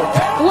cell phones.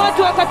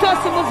 Watu wakatoa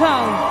simu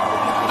zao.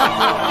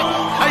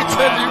 I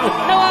tell you,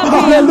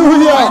 Nawaambia, I know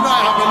Hallelujah.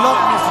 I have a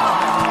long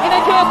message.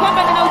 inajua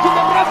kwamba nina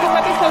ujumbe mrefu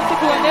kabisa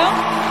usiku wa leo.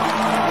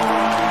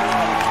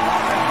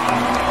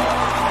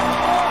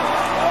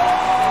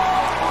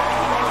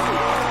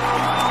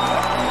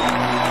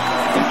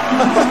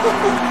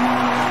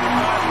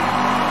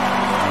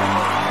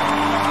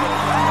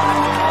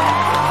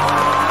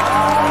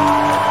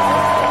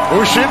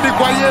 Ushindi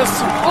kwa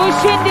Yesu.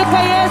 Ushindi kwa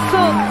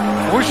Yesu.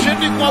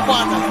 Ushindi kwa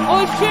Bwana.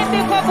 Ushindi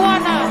kwa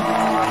Bwana.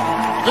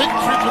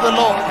 Victory to the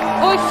Lord.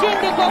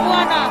 Ushindi kwa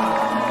Bwana.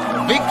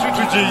 Victory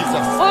to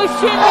Jesus.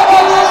 Ushindi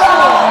kwa Yesu.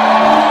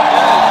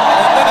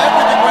 And then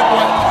everything went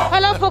well.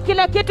 Halafu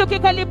kila kitu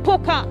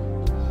kikalipuka.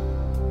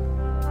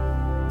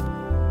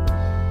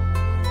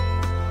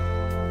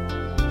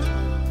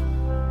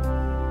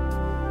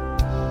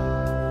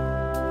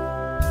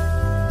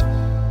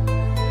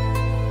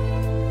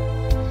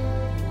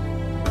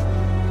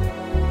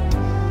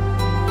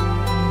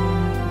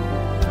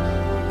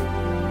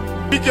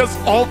 Biggest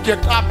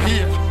object up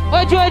here.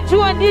 Wajua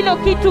jua ndilo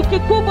kitu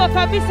kikubwa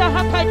kabisa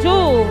hapa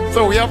juu.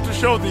 So we have to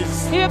show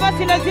this, Hivyo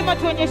basi lazima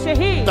tuonyeshe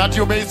hii, that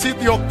you may see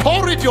the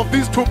authority of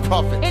these two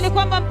prophets. ili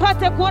kwamba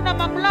mpate kuona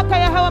mamlaka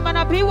ya hawa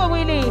manabii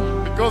wawili.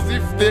 Because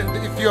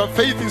if your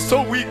faith is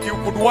so weak, you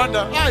could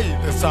wonder,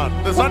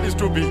 the sun is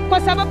too big.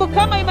 Kwa sababu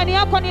kama imani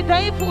yako ni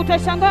dhaifu,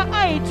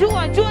 utashangaa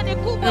jua ni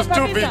kubwa It's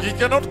too big. kabisa. He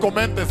cannot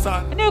command the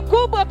sun. Ni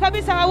kubwa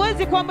kabisa,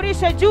 hawezi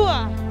kuamrisha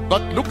jua.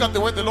 But look at the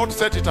way the Lord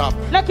set it up.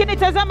 Lakini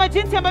tazama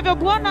jinsi ambavyo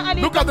Bwana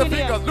Look at the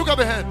alipangilia. fingers. Look at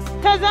the hands.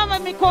 Tazama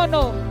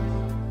mikono.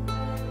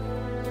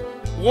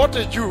 What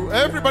a Jew.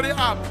 Everybody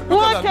up.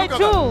 Look at that. Wote Look at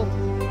juu.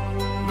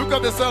 that. Look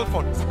at the cell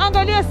phones.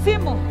 Angalia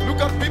simu.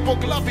 Look at people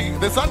clapping.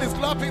 The sun is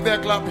clapping. They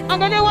are clapping.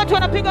 Angalia watu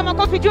wanapiga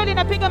makofi, jua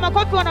linapiga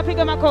makofi,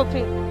 wanapiga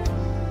makofi.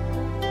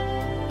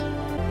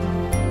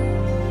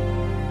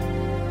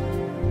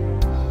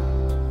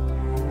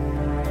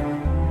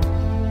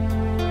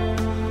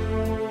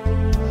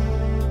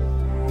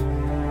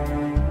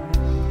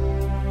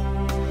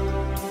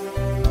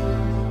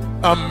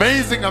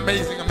 Amazing,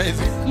 amazing,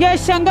 amazing.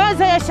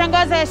 Yashangaza,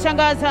 yashangaza,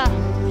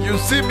 yashangaza. You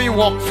see me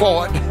walk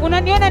forward.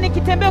 Unaniona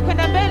nikitembea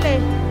kwenda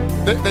mbele.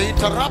 They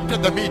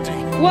interrupted the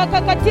meeting.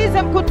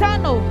 Wakakatiza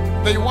mkutano.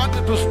 They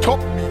wanted to stop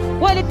me,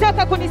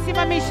 Walitaka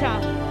kunisimamisha.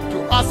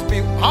 to ask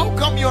me, how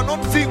come you are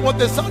not seeing what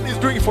the sun is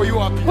doing for you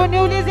up here?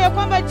 Kuniuliza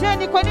kwamba je,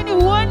 ni kwa nini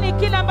huoni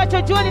kila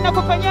ambacho jua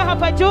linakufanyia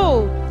hapa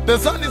juu? The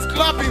sun is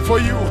clapping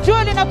for you.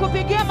 Jua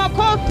linakupigia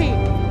makofi.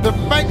 The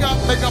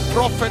mega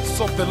prophets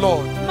of the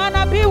Lord.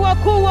 Manabii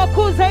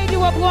wakuu zaidi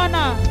wa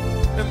Bwana.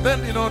 And then,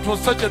 it was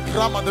such a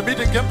drama. The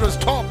meeting came to a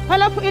stop.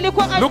 Halafu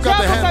ilikuwa Look at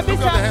the ajabu hands, look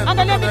kabisa. at the hands,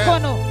 Angalia look at the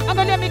mikono,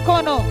 angalia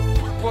mikono.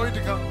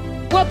 Pointing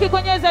up.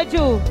 Wakikonyeza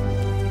juu.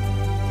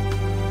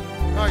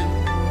 Aye.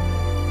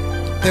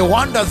 The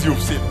wonders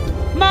you've seen,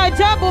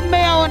 Maajabu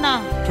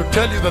mmeyaona. to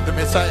tell you that the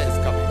Messiah is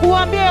coming.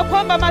 Kuambia ya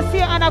kwamba Masia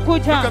Look at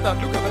anakuja.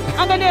 that, look at that.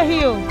 Angalia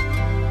hiyo.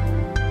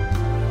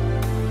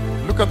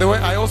 Look at the way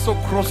I also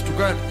crossed to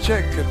go and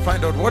check and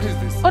find out what is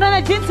this.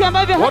 Unaona jinsi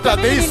ambavyo What hata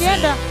are they mimi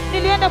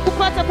nilienda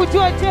kupata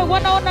kujua, je,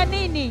 wanaona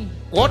nini?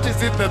 What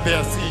is it that they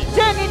are seeing?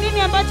 Je, ni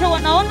nini ambacho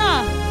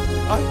wanaona?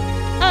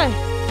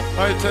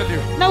 I tell you.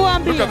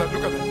 Nawaambia. Look at that,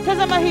 look at that.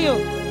 Tazama hiyo.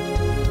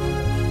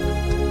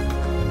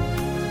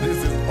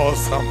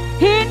 awesome.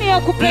 Hii ni ya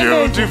kupendeza.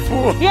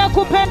 Beautiful. Ya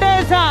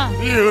kupendeza.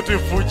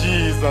 Beautiful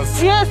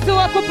Jesus. Yesu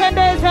wa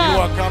kupendeza.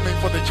 You are coming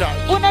for the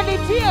church.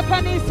 Unalijia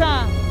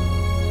kanisa.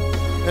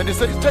 And he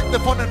says, take the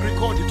phone and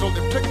record. He told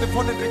them, take the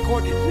phone and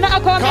record it. Na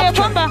akawaambia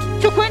Capture kwamba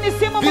chukueni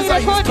simu These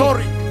are muirekodi.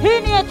 historic.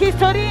 Hii ni ya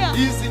kihistoria.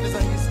 Hizi ni za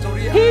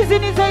historia. Hizi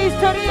ni za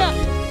historia.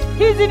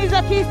 Hizi ni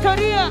za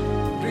kihistoria.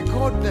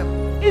 Record them.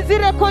 Hizi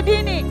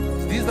rekodini.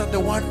 These are the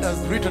wonders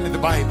written in the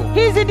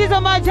Bible. Hizi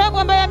ndizo maajabu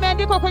ambayo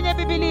yameandikwa kwenye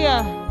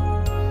Biblia.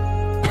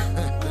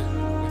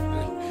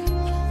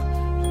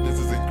 This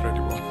is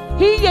incredible.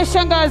 Hii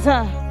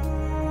yashangaza.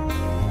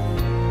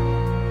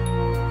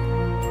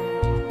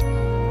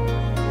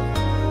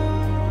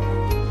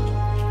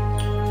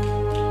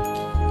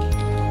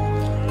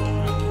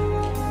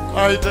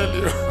 I tell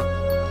you,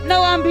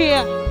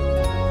 Nawaambia,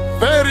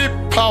 very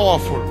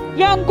powerful.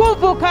 ya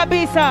nguvu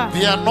kabisa.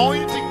 The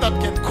anointing that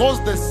can cause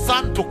the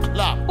sun to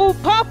clap.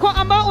 Upako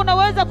ambao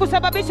unaweza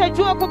kusababisha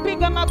jua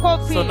kupiga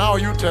makofi. So now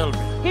you tell me.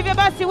 Hivyo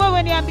basi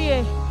wewe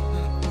niambie.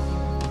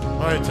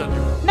 I tell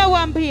you.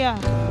 Nawaambia,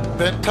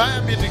 The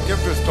entire meeting came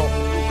to a stop.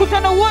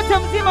 mkutano wote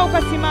mzima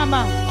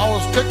ukasimama. I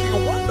was taking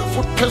a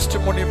wonderful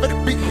testimony, a very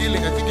big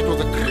healing. I think it was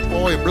a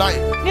cripple or a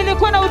blind.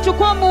 Nilikuwa na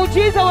uchukua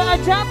muujiza wa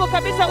ajabu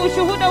kabisa,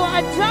 ushuhuda wa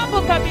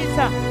ajabu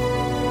kabisa.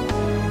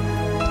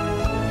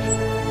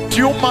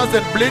 Tumors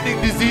and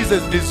bleeding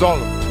diseases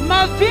dissolved.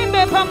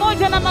 Mavimbe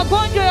pamoja na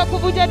magonjwa ya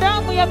kuvuja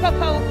damu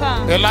yakakauka.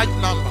 A large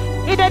number.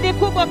 Idadi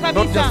kubwa Not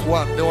kabisa. just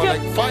one. There were Sio-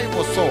 like 5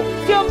 or so.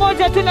 Sio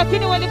moja tu,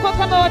 lakini walikuwa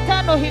kama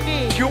 5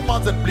 hivi.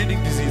 Tumors and bleeding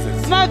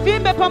diseases.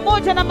 Mavimbe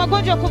pamoja na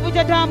magonjwa ya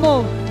kuvuja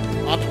damu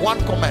At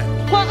one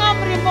command. kwa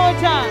amri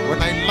moja.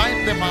 When I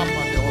lined them up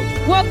at the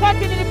altar.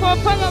 Wakati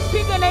nilipofanya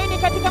mpiga laini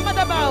katika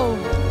madhabahu,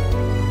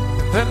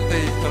 Then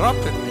they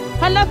interrupted me.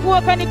 halafu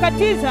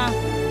wakanikatiza.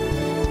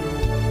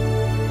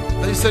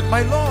 They said,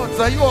 my lords,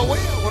 are you aware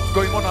of what's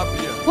going on up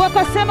here?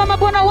 Wakasema,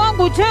 mabwana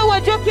wangu, je,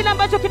 wajua kile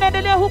ambacho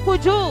kinaendelea huku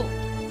juu?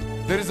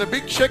 There is a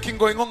big shaking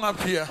going on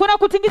up here. Kuna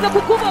kutingiza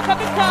kukubwa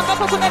kabisa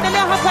ambapo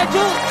kunaendelea hapa juu.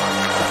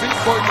 The big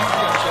boys up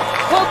here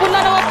shaking.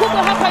 Wavulana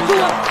wakubwa hapa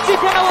juu,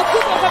 vijana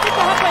wakubwa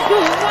kabisa hapa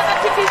juu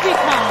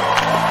wanatingizika.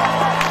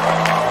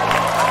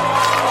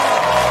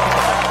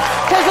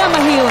 Tazama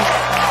hiyo.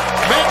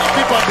 Many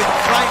people have been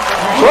crying that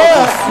we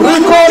Where?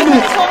 Record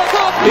it.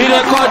 Hii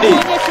rekodi.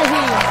 Onyeshe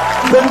hii.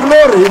 The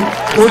glory.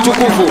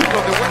 Utukufu.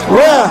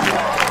 Where?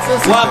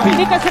 Wapi?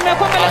 Nikasema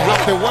kwamba I lakini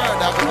have the word.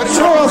 I have a very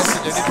Show short us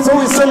message. And so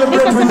we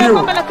celebrate with nikasema you.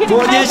 kwamba lakini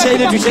Tuonyeshe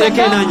ili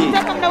tusherekee nanyi.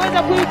 Nataka mnaweza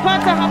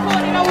kuipata hapo,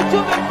 nina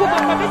ujumbe mkubwa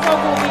kabisa wa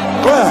kuhubiri.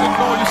 Where?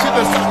 no, you see,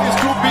 the sun is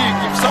too big.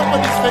 If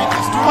somebody's faith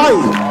is too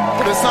Aye.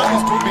 big, the sun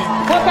is too big.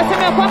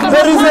 Wakasema kwamba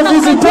There is a Bwana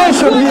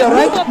visitation umekuwa here,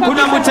 right? mkubwa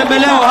Kuna kabisa.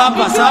 mtembeleo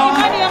hapa, Ikiwa sawa?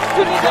 imani ya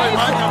mtu ni dhaifu.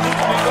 Imani ya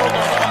mtu ni ndogo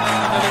sana,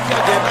 inaelekea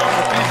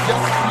jehanamu. Please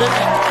just let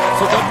it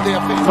so that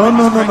their faith No,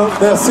 no, no, no.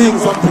 They are seeing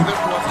is something. them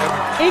towards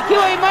heaven.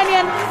 Ikiwa imani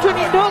ya mtu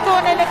ni ndogo,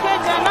 wanaelekea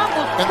jehanamu.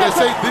 And they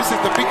say this is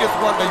the biggest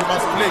one that you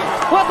must play.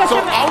 So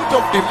out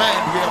of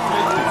demand, we are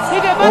playing this.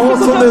 Hivyo basi Oh,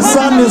 so the kutokana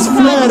sun na is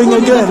mtaa flaring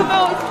mkuu, again.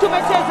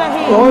 tumecheza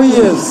hii. Oh,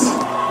 yes.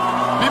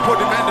 People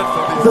demanded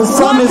for this. The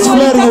sun is Watu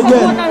flaring walitaka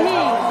again. kuona hii.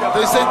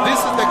 They said this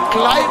is the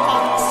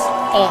climax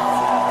of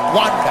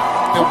wonder,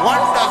 the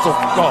wonders of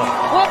God.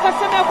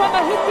 Wakasema ya kwamba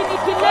hiki ni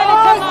kilele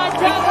cha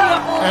maajabu ya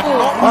And Mungu.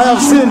 no I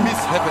have one seen.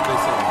 miss heaven, they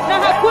said. Na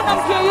hakuna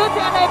mtu yeyote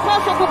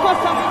anayepaswa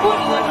kukosa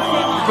mbinguni,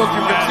 walisema. Because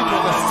you can see it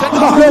was the center.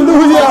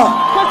 Hallelujah.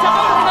 Kwa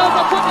sababu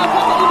unaweza kuona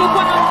kwamba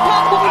ulikuwa na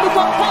mpango,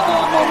 ulikuwa mpango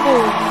wa Mungu.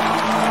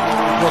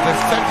 It was the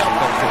center of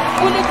the thing.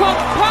 Ulikuwa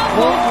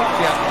mpango,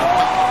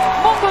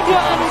 Mungu ndio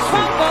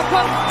alipanga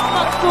kwa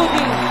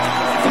makusudi.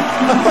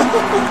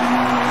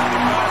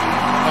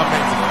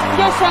 Amazing.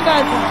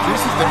 Yashangaza.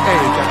 This is the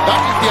age, and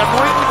that is the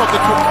anointing of the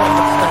two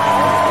prophets.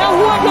 Na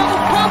huo ndio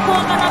upako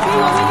wa manabii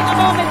wawili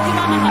ambao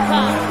wamesimama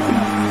hapa.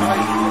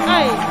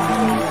 Ai,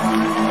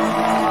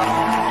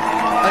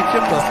 I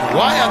kept asking,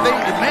 why are they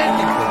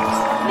demanding this?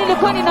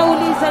 nilikuwa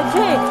ninauliza,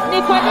 je,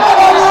 ni kwa nini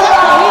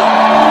wanataka hii?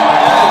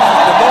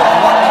 The Lord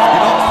wonders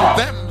belongs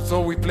to them,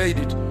 so we played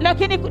it.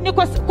 Lakini ni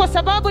kwa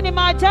sababu ni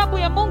maajabu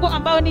ya Mungu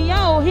ambayo ni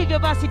yao, hivyo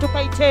basi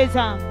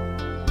tukaicheza.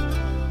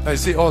 I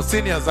see, oh,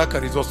 Senior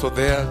Zachary is also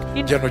there.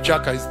 Jano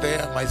Chaka is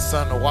there. My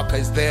son Owaka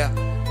is there.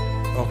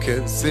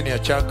 Okay, Senior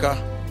Chaka.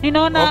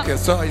 Ninaona Okay,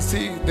 so I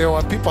see there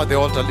were people at the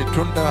altar.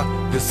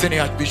 Litunda, the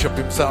senior bishop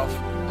himself.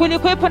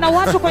 kulikuwepo na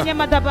watu kwenye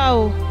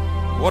madhabahu.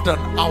 What an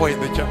hour in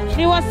the church.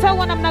 Ni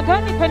wasawa namna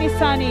gani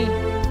kanisani?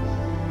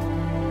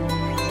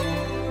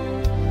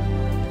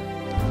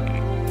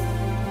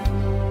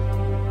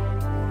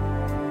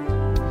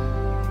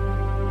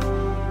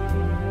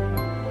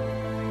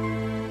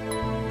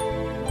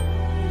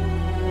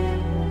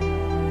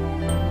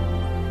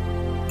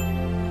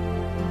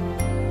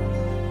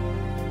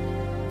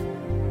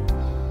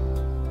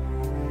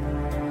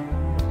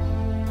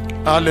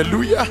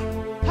 Hallelujah.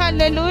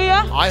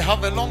 Haleluya. I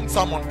have a long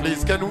sermon,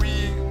 please. Can we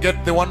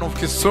get the one of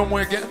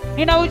Kisumu again?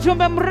 Nina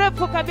ujumbe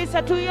mrefu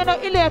kabisa tu,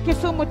 ile ya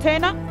Kisumu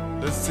tena.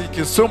 The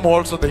Kisumu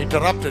also, they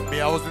interrupted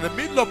me. I was in the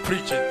middle of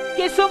preaching.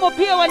 Kisumu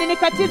pia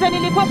walinikatiza,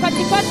 nilikuwa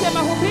katikati ya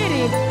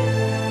mahubiri.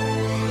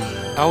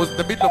 I was in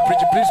the middle of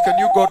preaching. Please, can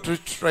you go to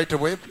it right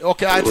away?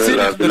 Okay, I've seen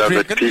it in the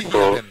dream. Can we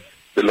hear them?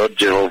 The Lord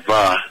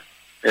Jehovah,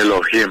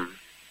 Elohim,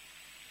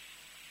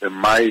 the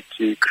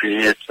mighty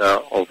creator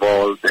of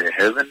all the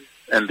heavens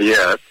and the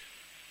earth,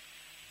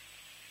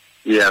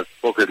 He has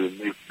spoken to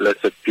me,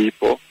 blessed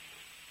people,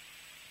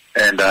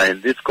 and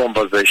in this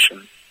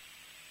conversation,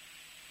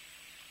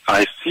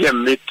 I see a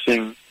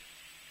meeting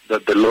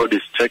that the Lord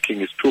is taking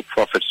His two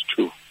prophets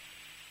to.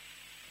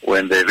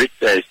 When they reach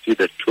there, I see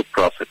the two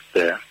prophets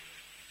there.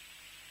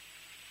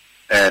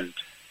 And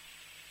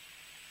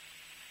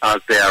as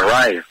they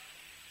arrive,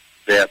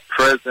 their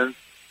presence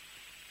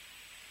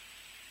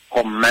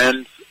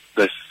commands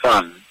the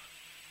sun.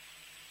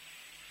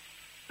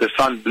 The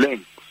sun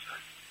blinks,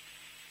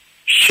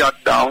 shut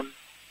down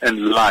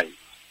and light.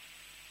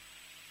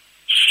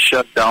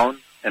 Shut down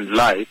and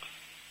light.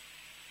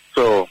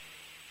 So,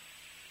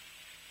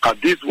 at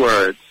these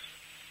words,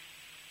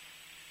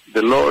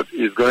 the Lord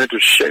is going to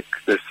shake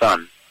the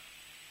sun.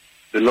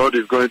 The Lord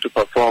is going to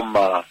perform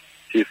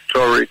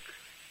historic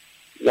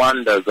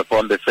wonders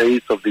upon the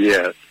face of the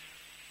earth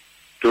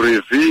to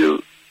reveal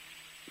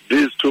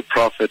these two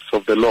prophets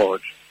of the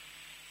Lord,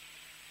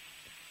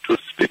 to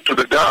speak to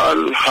the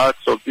dull hearts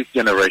of this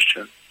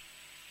generation,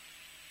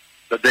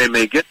 that they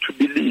may get to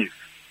believe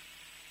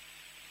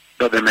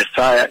that the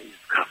Messiah is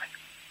coming.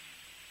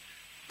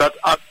 That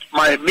at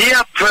my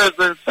mere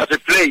presence at a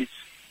place,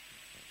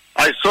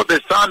 I saw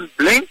the sun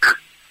blink,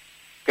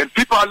 and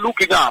people are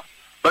looking up,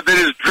 but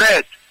there is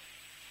dread.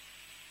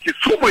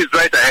 Kisumu is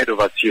right ahead of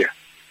us here.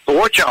 So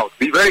watch out,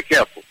 be very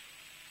careful.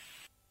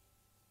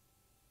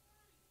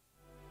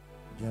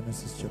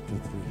 Genesis chapter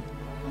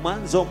 3.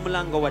 Mwanzo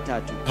mlango wa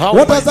 3.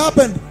 What has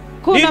happened?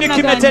 Nini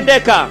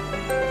kimetendeka?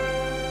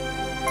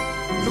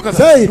 Look at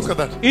Say that. it. Look at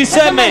that.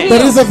 Iseme.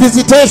 There is a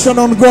visitation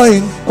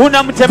ongoing.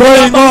 Kuna mtembeleo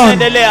Going ambao on.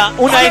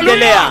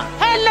 unaendelea.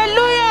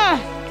 Hallelujah.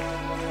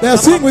 They are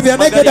seeing with their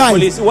naked eyes.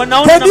 Polisi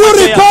wanaona Can na you macho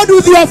yao. record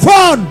with your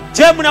phone?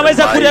 Je,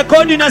 mnaweza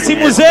kurekodi na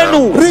simu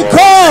zenu?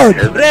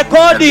 Record.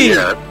 Rekodi.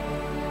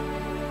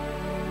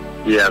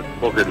 He has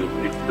spoken to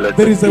me, blessed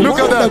There is a Look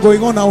at wonder that.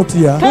 going on out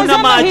here. Kuna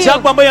Tazama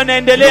maajabu ambayo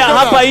yanaendelea Look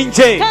at hapa that.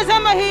 nje.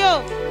 Tazama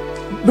hiyo.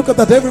 Look at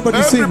that, everybody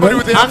is seeing, Everybody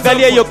with right? their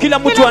Angalia hiyo, kila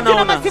mtu Kila mtu na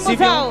anaona. masimu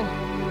Sivyo? zao.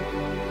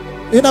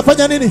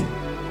 Inafanya nini?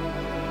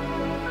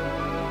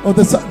 Oh,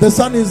 the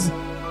sun is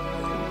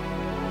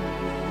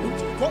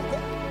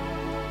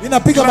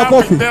inapiga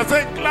makofi. They're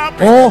saying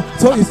clapping. Oh,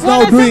 so it's now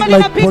Wanasema doing like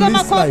linapiga police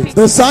makofi. lights.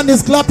 The sun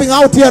is clapping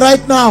out here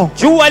right now.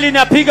 Jua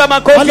linapiga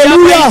makofi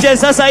Hallelujah. hapa nje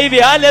sasa hivi.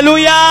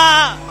 Haleluya.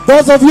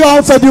 Those of you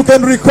outside, you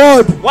can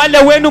record. Wale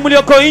wenu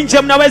mlioko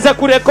nje mnaweza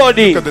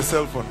kurekodi. Look at the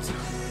cell phones.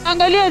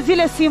 Angalia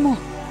zile simu.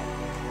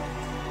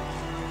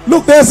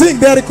 Look, they're seeing,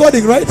 they're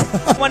recording, right?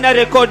 Wana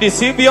rekodi,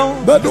 sivyo?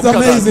 That is Look at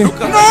that. amazing.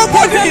 Look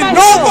at that.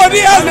 Nobody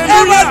has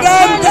ever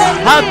done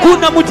that.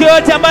 Hakuna mtu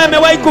yeyote ambaye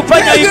amewahi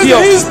kufanya hivyo.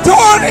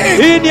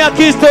 History. Hii ni ya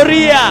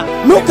kihistoria.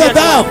 Look at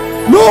that.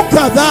 Look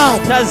at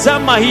that.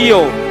 Tazama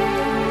hiyo.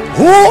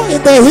 Who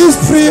in the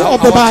history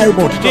of the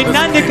Bible? Ni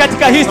nani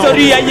katika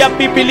historia ya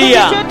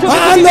Biblia?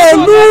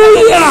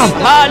 Hallelujah.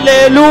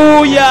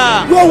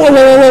 Haleluya. Whoa, whoa,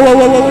 whoa, whoa, whoa,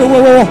 whoa, whoa,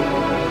 whoa, whoa.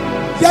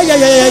 Yeah, yeah,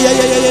 yeah, yeah, yeah,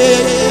 yeah, yeah,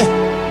 yeah,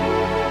 yeah.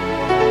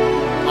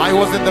 I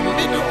was in the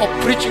middle of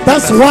preaching.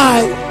 That's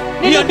why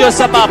Hiyo ndio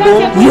sababu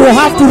you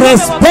have to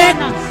respect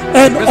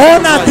and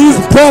honor these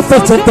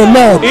prophets of the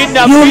Lord.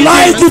 You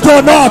like it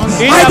or not.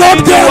 I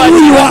don't care who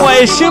you are.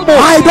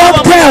 I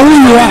don't care who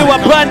you are.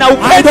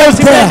 I don't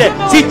care.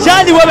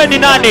 Sijali wewe ni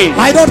nani.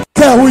 I don't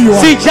care who you are.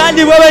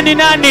 Sijali wewe ni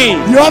nani.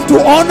 You have to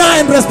honor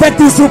and respect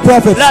these two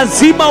prophets.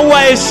 Lazima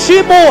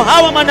waheshimu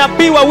hawa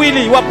manabii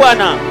wawili wa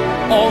Bwana.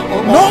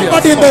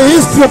 Nobody in the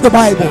history of the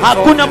Bible.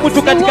 Hakuna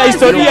mtu katika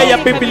historia ya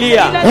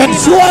Biblia. And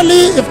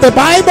surely if the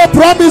Bible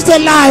promised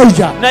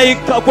Elijah, Na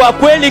kwa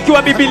kweli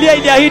ikiwa Biblia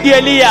iliahidi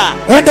Elia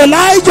and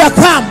Elijah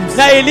comes,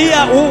 na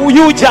Elia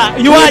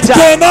it yuaja,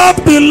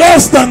 cannot be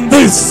less than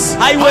this.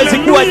 haiwezi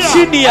kuwa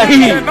chini ya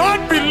hii.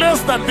 Cannot be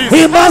less than this.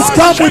 He must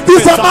come with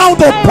this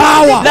amount of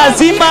power.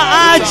 Lazima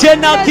aje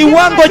na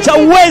kiwango cha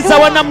uweza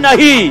wa namna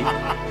hii. I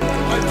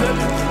tell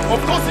you,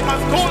 of course he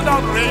must call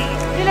down rain,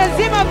 Ni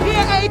lazima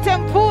pia aite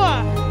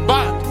mvua,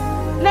 but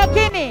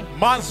lakini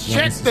must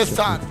shake the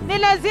sun. ni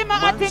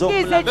lazima atingize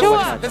Listen,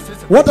 jua. listen.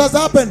 What has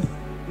happened?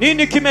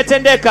 Nini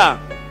kimetendeka?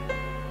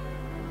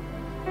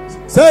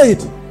 Say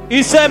it.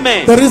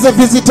 Iseme. There is a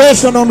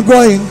visitation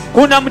ongoing.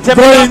 Kuna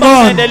mtembeleo Going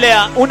ambao on.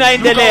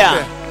 unaendelea.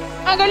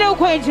 Angalia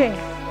huko nje.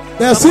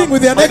 They are seeing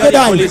with their naked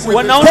eyes. Polisi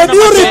wanaona Can na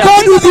you macho yao.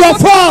 record with your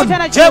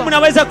phone? Je,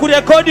 mnaweza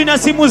kurekodi na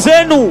simu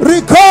zenu?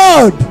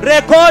 Record.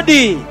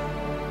 Rekodi.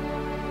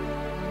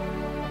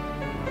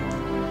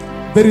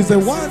 There is a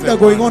wonder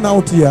going on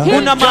out here.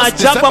 Kuna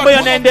maajabu ambayo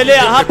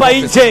yanaendelea hapa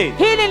nje.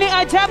 Hili ni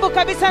ajabu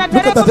kabisa na Look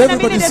at tarehe that, 12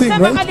 everybody seeing,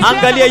 Desemba right? alipeana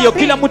Angalia hiyo, mabii.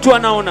 kila mtu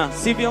anaona,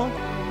 sivyo?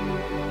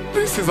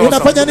 This is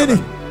Inafanya awesome.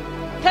 nini?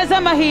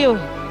 Tazama hiyo.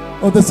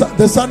 Oh,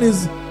 the sun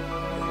is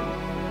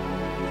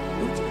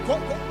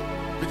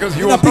Because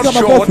he was not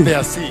sure what they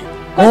are seeing.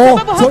 Oh,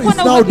 so it's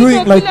now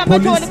doing like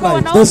police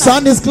lights. The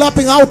sun is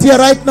clapping out here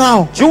right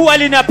now. Jua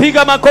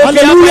linapiga makofi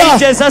Hallelujah. hapa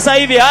nje sasa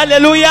hivi.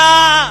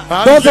 Hallelujah.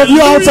 Those of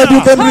you outside,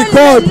 you can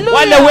record.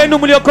 Wale wenu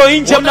mlioko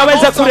nje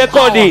mnaweza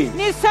kurekodi.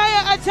 Ni saa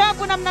ya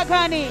ajabu namna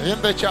gani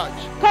In the church.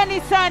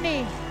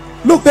 kanisani.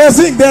 Look, they're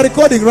seeing, they're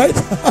recording, right?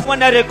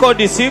 Wana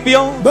rekodi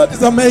sivyo? That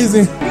is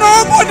amazing.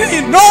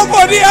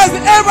 Nobody has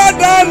ever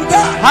done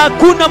that.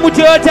 Hakuna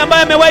mtu yote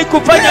ambaye amewahi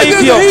kufanya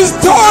hivyo.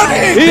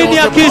 Hii ni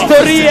ya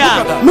kihistoria.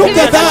 Look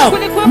at that.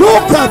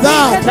 Look at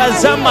that.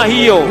 Tazama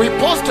hiyo. We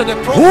posted a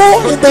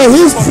Who in the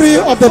history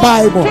of the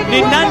Bible?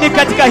 Ni nani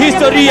katika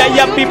historia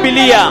ya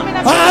Biblia?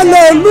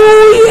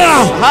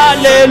 Hallelujah.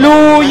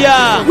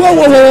 Hallelujah. Whoa,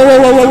 whoa, whoa, whoa,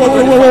 whoa, whoa,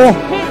 whoa, whoa, whoa.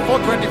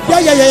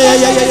 425.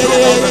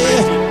 Yeah.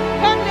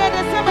 Kabla ya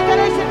Desemba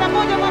tarehe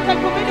 21 mwaka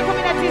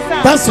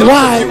 2019. That's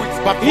why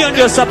Hiyo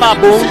ndio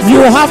sababu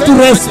you have to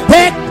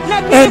respect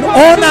and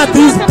honor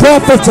these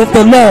prophets of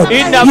the Lord.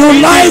 You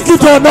like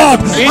it or not.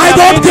 I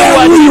don't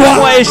care who you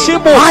are.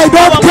 I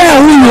don't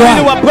care who you are.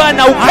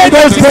 I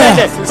don't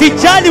care.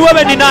 Sijali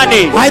wewe ni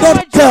nani. I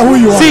don't care who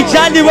you are.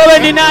 Sijali wewe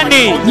ni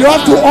nani. You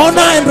have to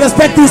honor and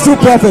respect these two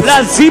prophets.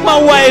 Lazima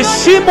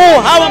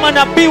waheshimu hawa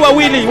manabii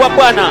wawili wa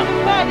Bwana.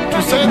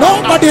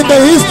 Nobody in the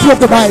history of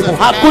the Bible.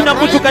 Hakuna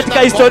mtu katika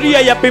historia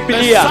ya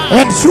Biblia.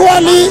 And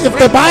surely if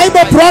the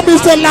Bible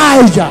promised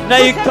Elijah, Na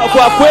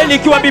kwa kweli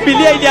ikiwa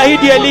Biblia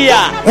iliahidi Elia,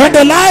 and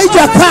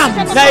Elijah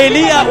comes, na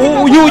Elia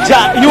it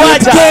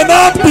yuaja,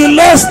 cannot be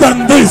less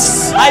than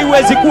this.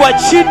 haiwezi kuwa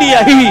chini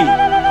ya hii.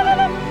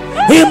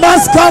 He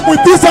must come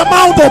with this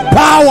amount of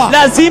power.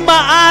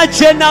 Lazima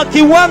aje na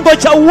kiwango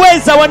cha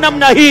uweza wa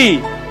namna hii.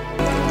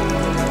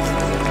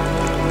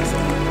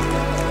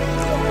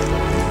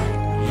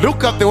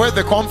 Look at the way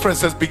the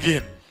conferences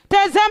begin.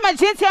 Tazama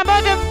jinsi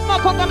ambavyo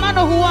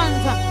makongamano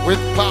huanza With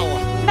power.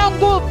 na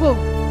nguvu.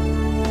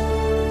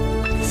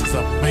 This is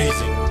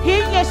amazing.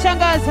 Hii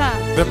yashangaza.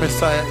 The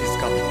Messiah is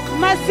coming.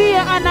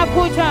 Masia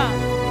anakuja.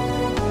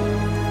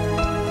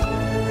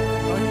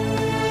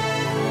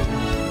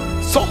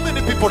 So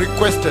many people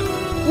requested.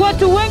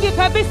 Watu wengi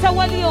kabisa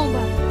waliomba.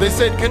 They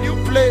said, can you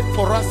play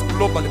for us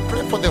globally?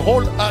 Pray for the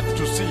whole earth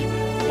to see.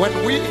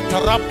 When we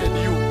interrupted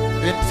you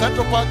in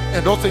Central Park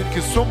and also in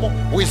Kisumu,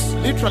 we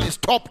literally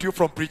stopped you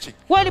from preaching.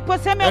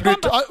 Waliposema ya And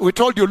kwamba we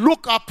told you,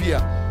 look up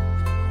here.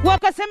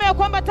 wakasema ya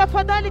kwamba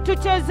tafadhali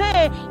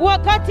tuchezee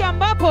wakati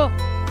ambapo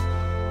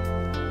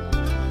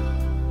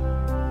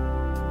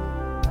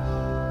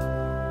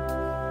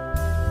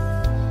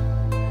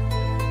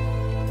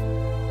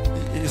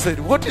He said,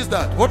 what is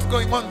that? What's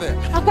going on there?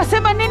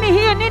 akasema nini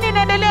hiyo, nini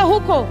inaendelea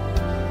huko,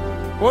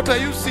 What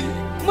are you seeing?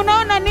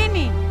 mnaona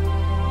nini?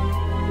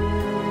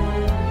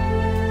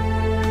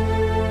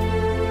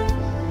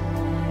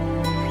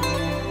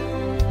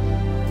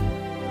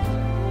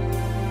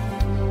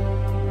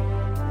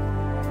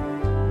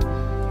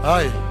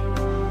 Aye.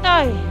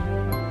 Ai.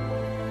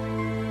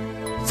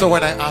 So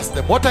when I asked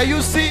them, what are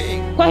you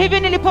seeing? Kwa hivyo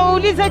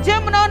nilipowauliza, je,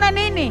 mnaona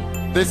nini?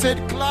 They said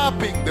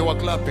clapping. They were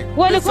clapping. They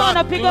Walikuwa said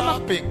wanapiga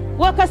clapping.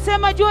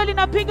 wakasema jua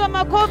linapiga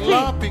makofi.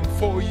 Clapping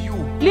for you.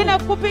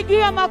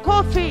 Linakupigia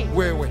makofi.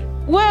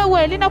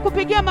 Wewe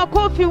linakupigia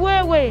makofi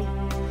wewe.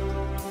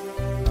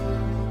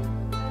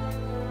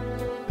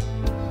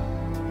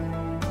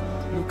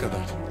 Look at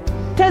that.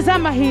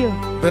 Tazama hiyo.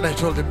 Then I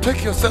told them,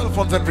 take your cell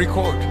phones and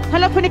record.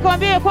 Halafu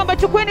nikamwambia kwamba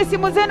chukueni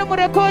simu zenu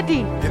mrekodi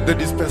In the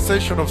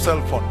dispensation of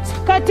cell phones,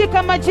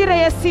 katika majira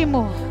ya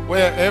simu,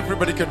 where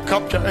everybody can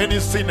capture any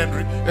scene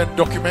and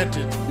document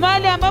it.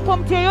 mahali ambapo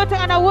mtu yeyote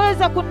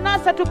anaweza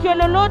kunasa tukio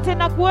lolote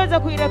na kuweza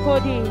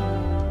kuirekodi.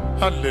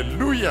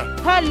 Hallelujah.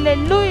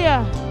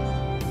 Hallelujah.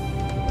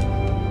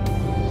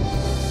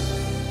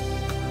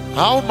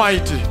 How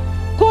mighty.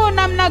 Kuu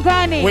namna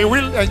gani? We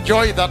will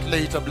enjoy that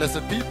later,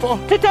 blessed people.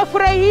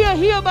 Tutafurahia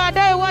hiyo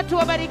baadaye, watu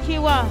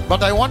wabarikiwa.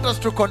 But I want us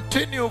to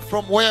continue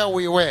from where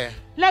we were.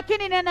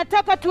 Lakini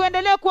ninataka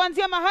tuendelee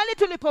kuanzia mahali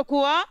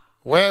tulipokuwa.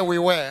 Where we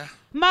were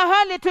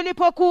Mahali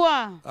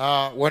tulipokuwa.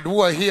 when we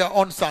were here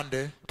on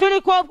Sunday.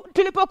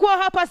 Tulipokuwa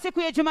hapa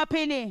siku ya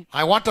Jumapili.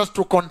 I want us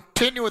to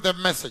continue the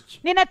message.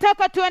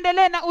 Ninataka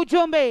tuendelee na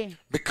ujumbe.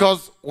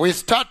 Because we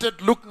started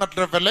looking at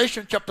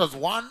Revelation chapters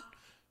 1,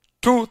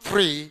 2,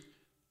 3,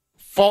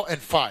 4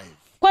 and 5.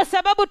 Kwa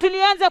sababu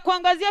tulianza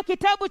kuangazia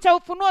kitabu cha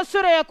Ufunuo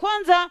sura ya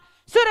kwanza,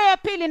 sura ya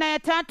pili na ya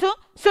tatu,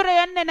 sura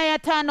ya 4 na ya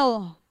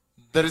 5.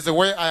 There is a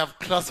way I have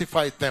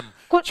classified them.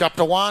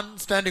 Chapter 1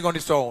 standing on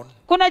its own.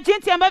 Kuna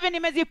jinsi ambavyo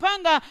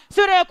nimezipanga.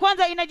 Sura ya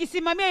kwanza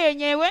inajisimamia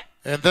yenyewe.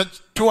 And then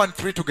 2 and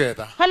 3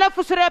 together.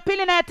 Halafu sura ya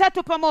pili na ya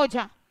tatu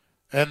pamoja.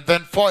 And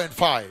then 4 and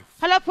 5.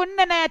 Halafu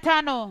 4 na ya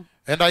 5.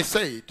 And I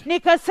said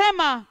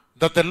Nikasema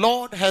that the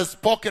Lord has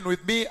spoken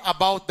with me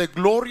about the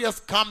glorious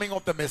coming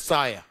of the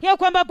Messiah. ya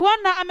kwamba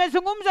Bwana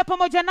amezungumza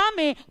pamoja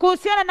nami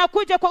kuhusiana na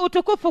kuja kwa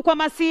utukufu kwa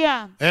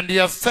Masia. And he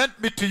has sent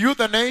me to you,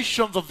 the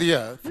nations of the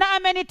earth, Na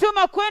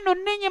amenituma kwenu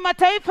ninyi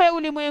mataifa ya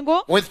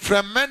ulimwengu with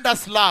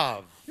tremendous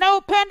love na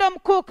upendo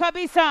mkuu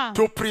kabisa,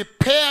 to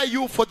prepare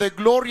you for the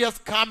glorious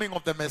coming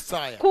of the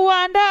Messiah.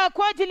 kuandaa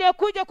kwa ajili ya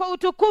kuja kwa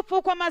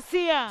utukufu kwa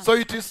Masia. So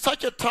it is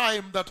such a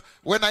time that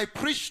when I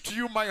preach to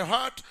you, my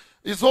heart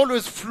is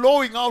always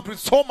flowing out with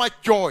so much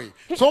joy.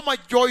 So much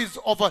joy is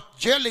over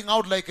gelling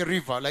out like a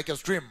river, like a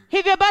stream.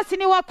 Hivyo basi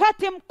ni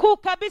wakati mkuu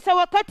kabisa,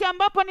 wakati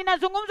ambapo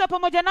ninazungumza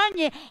pamoja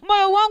nanyi,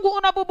 moyo wangu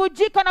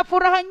unabubujika na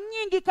furaha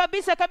nyingi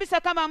kabisa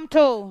kabisa kama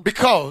mto.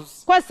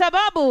 Because Kwa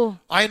sababu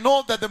I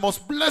know that the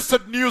most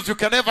blessed news you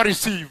can ever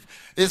receive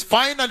is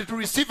finally to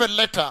receive a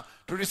letter,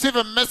 to receive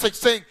a message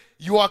saying,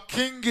 your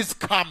king is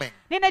coming.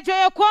 ninajua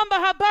ya kwamba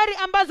habari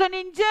ambazo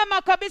ni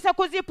njema kabisa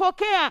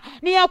kuzipokea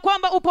ni ya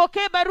kwamba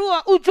upokee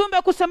barua,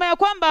 ujumbe kusema ya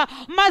kwamba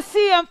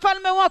Masia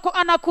mfalme wako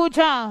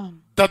anakuja.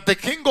 That the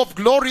King of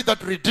glory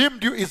that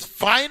redeemed you is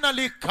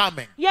finally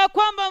coming. Ya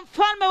kwamba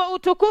mfalme wa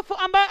utukufu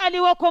ambaye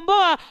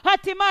aliwakomboa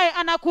hatimaye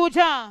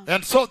anakuja.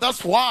 And so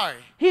that's why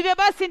Hivyo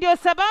basi ndio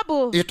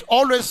sababu it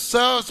always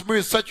serves me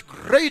with such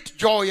great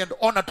joy and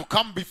honor to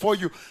come before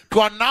you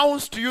to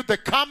announce to you the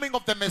coming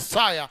of the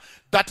Messiah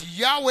that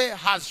Yahweh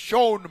has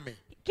shown me.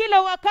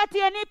 kila wakati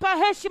yanipa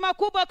heshima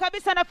kubwa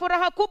kabisa na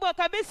furaha kubwa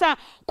kabisa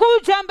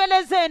kuja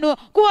mbele zenu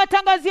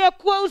kuwatangazia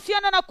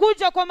kuhusiana na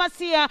kuja kwa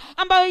Masia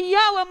ambayo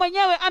Yahweh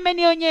mwenyewe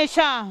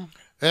amenionyesha.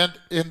 And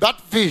in that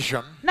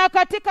vision, Na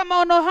katika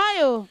maono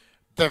hayo,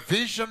 the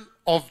vision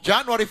of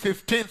January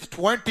 15th,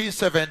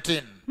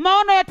 2017,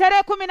 maono ya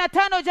tarehe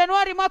 15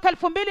 Januari mwaka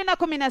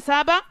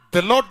 2017,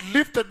 the Lord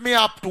lifted me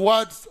up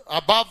towards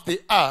above the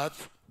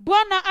earth,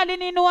 Bwana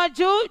alininua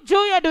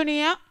juu ya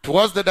dunia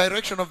towards the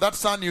direction of that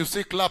sun you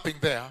see clapping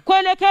there,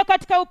 kuelekea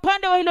katika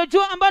upande wa hilo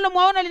jua ambalo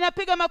mwaona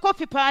linapiga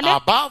makofi pale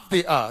above the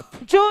earth.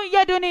 juu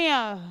ya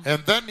dunia.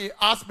 And then he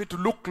asked me to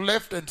look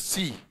left and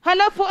see.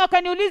 Halafu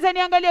akaniuliza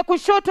niangalie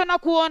kushoto na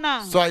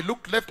kuona. So I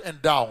looked left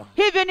and down.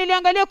 Hivyo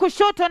niliangalia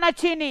kushoto na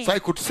chini. So I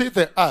could see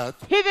the earth.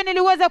 Hivyo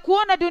niliweza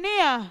kuona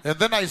dunia. And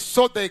then I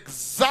saw the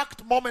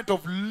exact moment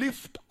of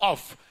lift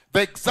off.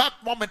 The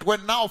exact moment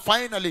when now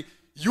finally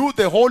you,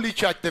 the holy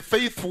church, the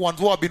faithful ones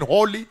who have been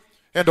holy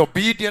and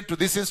obedient to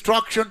this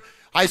instruction,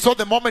 I saw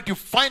the moment you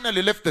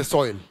finally left the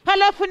soil.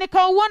 Halafu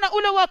nikauona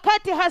ule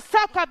wakati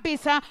hasa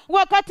kabisa,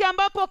 wakati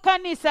ambapo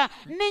kanisa,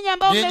 ninyi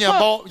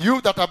ambao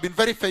You that have been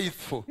very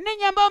faithful,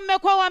 ninyi ambao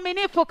mmekuwa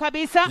waaminifu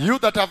kabisa, you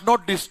that have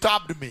not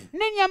disturbed me,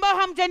 ninyi ambao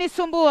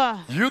hamjanisumbua,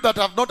 you that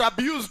have not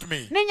abused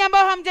me, ninyi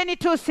ambao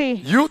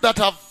hamjanitusi, you that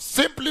have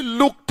simply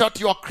looked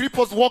at your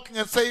cripples walking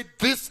and said,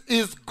 this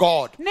is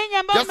God. ninyi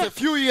ambao Just a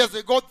few years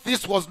ago,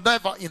 this was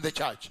never in the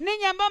church.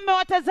 ninyi ambao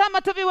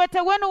mmewatazama tu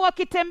viwete wenu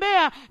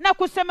wakitembea na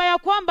kusema ya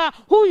kwamba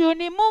huyu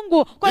ni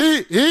Mungu.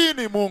 Hii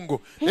ni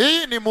Mungu.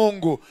 Hii ni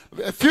Mungu.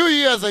 A few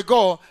years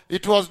ago,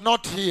 it was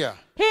not here.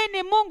 Hii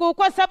ni Mungu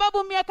kwa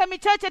sababu miaka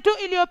michache tu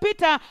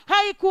iliyopita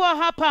haikuwa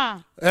hapa.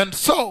 And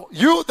so,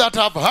 you that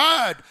have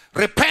heard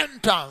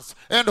repentance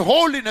and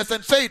holiness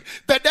and said,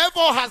 the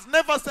devil has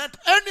never sent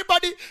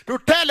anybody to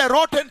tell a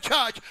rotten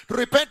church to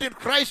repent in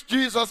Christ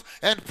Jesus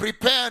and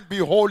prepare and be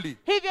holy.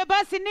 Hivyo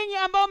basi ninyi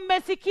ambao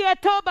mmesikia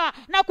toba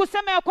na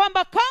kusema ya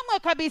kwamba kamwe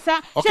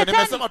kabisa Okay,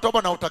 nimesema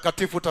toba na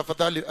utakatifu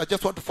tafadhali. I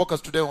just want to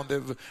focus today on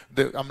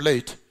I'm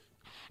late.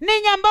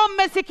 ninyi ambao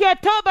mmesikia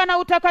toba na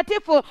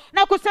utakatifu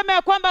na kusema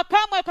ya kwamba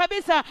kamwe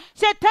kabisa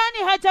shetani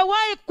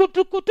hajawahi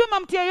kutuma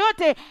mtu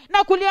yeyote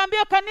na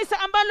kuliambia kanisa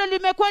ambalo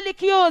limekuwa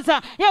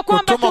likioza ya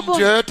kwamba kutuma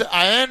mtu yeyote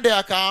aende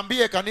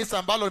akaambie kanisa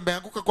ambalo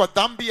limeanguka kwa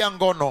dhambi ya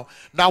ngono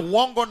na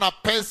uongo na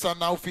pesa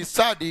na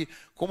ufisadi,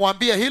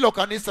 kumwambia hilo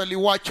kanisa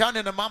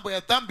liwachane na mambo ya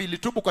dhambi,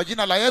 litubu kwa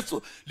jina la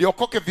Yesu,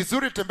 liokoke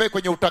vizuri, tembee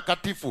kwenye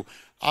utakatifu.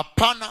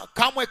 Hapana,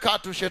 kamwe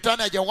katu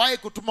shetani hajawahi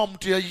kutuma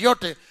mtu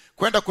yeyote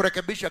kwenda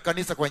kurekebisha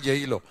kanisa kwa njia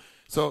hilo.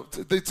 So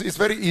it's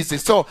very easy.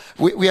 So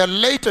we are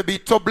late a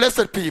bit. So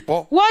blessed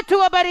people, watu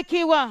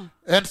wabarikiwa.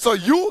 And so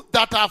you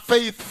that are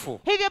faithful,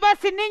 hivyo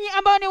basi ninyi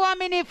ambao ni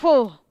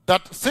waaminifu,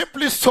 that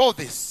simply saw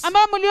this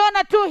ambao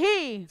mliona tu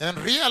hii and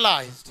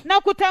realized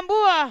na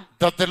kutambua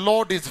that the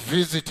Lord is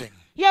visiting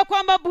ya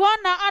kwamba Bwana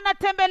in a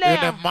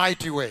anatembelea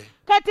mighty way.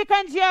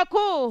 katika njia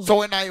kuu. So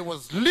when I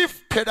was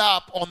lifted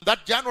up on that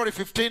January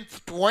 15th,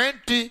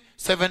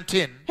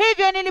 2017,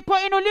 hivyo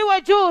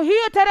nilipoinuliwa juu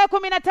hiyo tarehe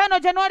 15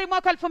 Januari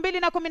mwaka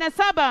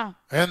 2017,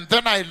 and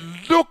then I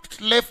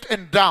looked left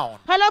and down,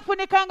 halafu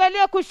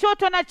nikaangalia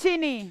kushoto na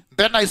chini,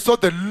 then I saw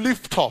the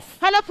lift off.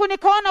 halafu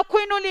nikaona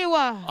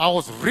kuinuliwa. I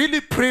was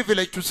really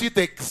privileged to see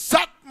the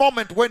exact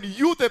moment when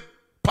you, the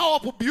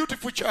powerful,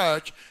 beautiful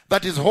church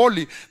that is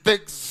holy, the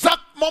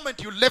exact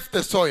moment you left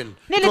the soil.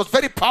 It was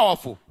very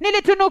powerful.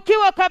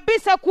 Nilitunukiwa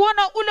kabisa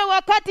kuona ule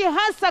wakati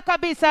hasa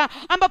kabisa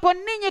ambapo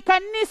ninyi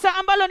kanisa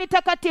ambalo ni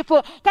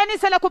takatifu,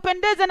 kanisa la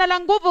kupendeza na la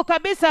nguvu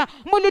kabisa,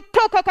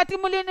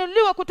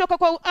 mliinuliwa kutoka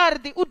kwa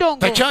ardhi, udongo.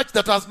 The church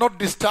that has not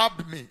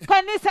disturbed me.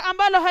 Kanisa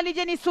ambalo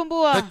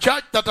halijanisumbua. The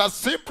church that has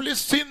simply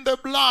seen the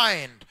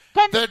blind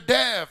the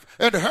deaf,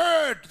 and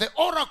heard the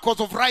oracles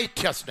of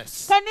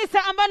righteousness.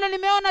 Kanisa ambalo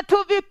limeona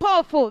tu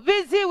vipofu,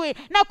 viziwi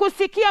na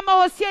kusikia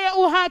mahosia ya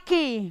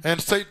uhaki.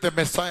 And said the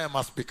Messiah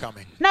must be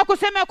coming. Na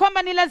kusema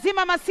kwamba ni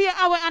lazima Masia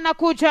awe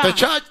anakuja. The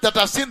church that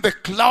has seen the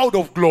cloud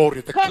of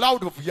glory, the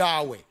cloud of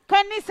Yahweh.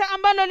 Kanisa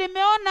ambalo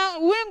limeona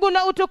wingu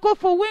la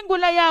utukufu, wingu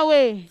la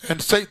Yahweh.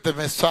 And said the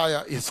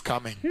Messiah is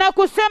coming. Na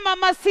kusema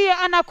Masia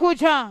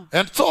anakuja.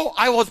 And so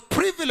I was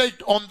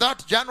privileged on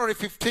that January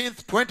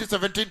 15th,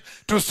 2017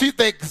 to see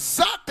the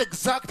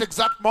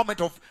exact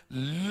moment of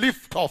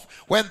lift off.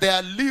 When they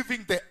are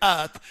leaving the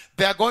earth,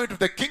 they are going to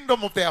the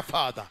kingdom of their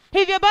Father.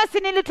 Hivyo basi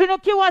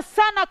nilitunukiwa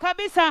sana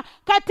kabisa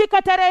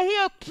katika tarehe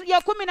hiyo ya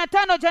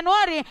 15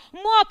 Januari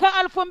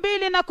mwaka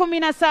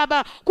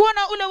 2017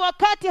 kuona ule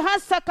wakati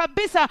hasa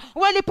kabisa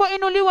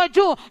walipoinuliwa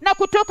juu na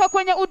kutoka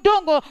kwenye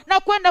udongo na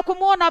kwenda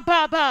kumuona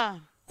Baba.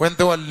 When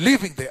they were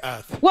leaving the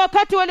earth.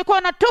 Wakati walikuwa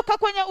wanatoka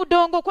kwenye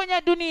udongo,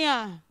 kwenye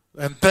dunia.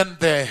 And then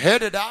they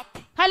headed up.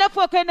 Halafu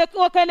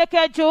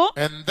wakaelekea juu.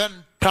 And then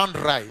turned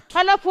right.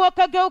 Halafu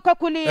wakageuka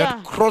kulia.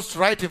 And crossed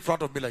right in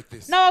front of me like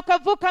this. Na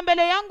wakavuka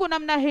mbele yangu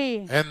namna hii.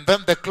 And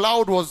then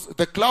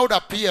the cloud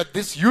appeared,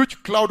 this huge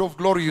cloud of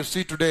glory you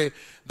see today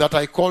that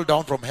I called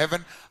down from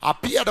heaven,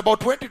 appeared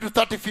about 20 to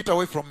 30 feet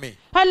away from me.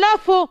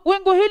 Halafu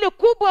wingu hili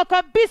kubwa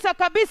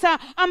kabisa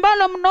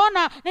ambalo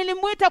mnaona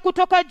nilimuita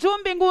kutoka juu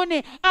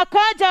mbinguni,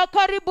 akaja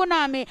karibu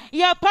nami,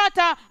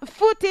 yapata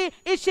futi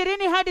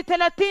 20 hadi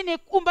 30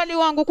 umbali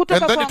wangu kutoka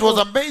kwangu. And then it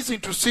was amazing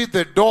to see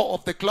the door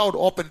of the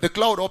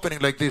cloud opening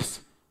like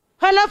this.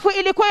 Halafu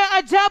ilikuwa ya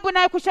ajabu na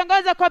ya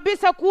kushangaza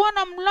kabisa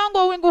kuona mlango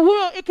wa wingu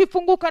huyo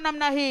ikifunguka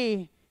namna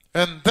hii.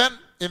 And then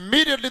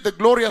immediately the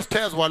glorious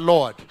stairs were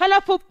lowered.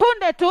 Halafu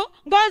punde tu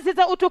ngazi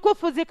za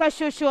utukufu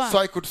zikashushwa. So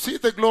I could see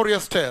the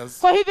glorious stairs.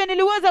 Kwa hivyo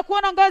niliweza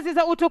kuona ngazi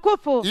za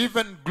utukufu.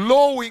 Even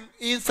glowing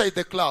inside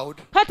the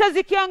cloud. Hata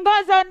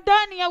zikiangaza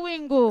ndani ya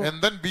wingu.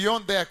 And then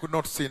beyond there I could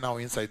not see now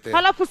inside there.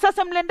 Halafu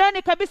sasa mle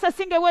ndani kabisa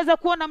singeweza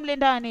kuona mle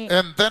ndani.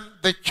 And then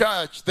the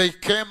church,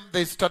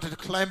 they started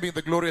climbing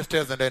the glorious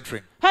stairs and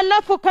entering.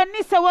 Halafu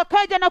kanisa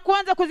wakaja na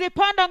kuanza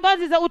kuzipanda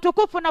ngazi za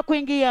utukufu na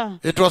kuingia.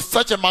 It was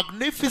such a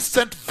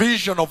magnificent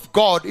vision of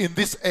God in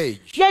this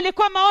age.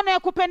 Yalikuwa maono ya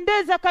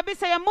kupendeza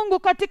kabisa ya Mungu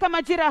katika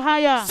majira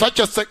haya. Such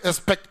a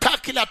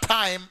spectacular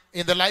time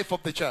in the life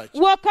of the church.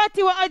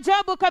 Wakati wa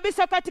ajabu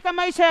kabisa katika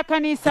maisha ya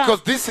kanisa.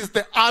 Because this is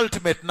the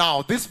ultimate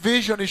now. This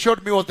vision he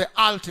showed me was the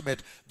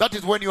ultimate. That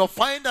is when you are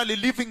finally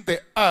leaving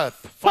the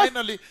earth.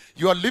 Finally,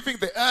 you are leaving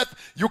the earth.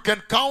 You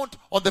can count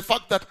on the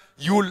fact that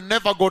you will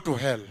never go to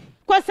hell.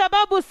 Kwa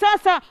sababu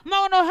sasa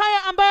maono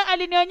haya ambayo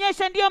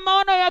alinionyesha ndio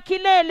maono ya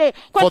kilele.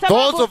 For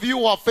those of you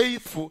who are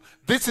faithful,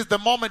 this is the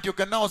moment you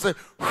can now say,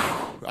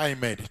 I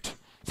made it.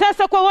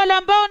 Sasa kwa wale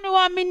ambao ni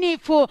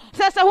waaminifu,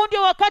 sasa huu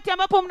ndio wakati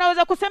ambapo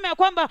mnaweza kusema ya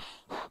kwamba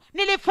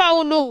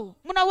nilifaulu.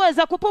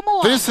 Mnaweza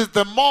kupumua. This is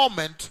the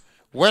moment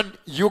when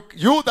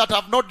you that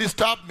have not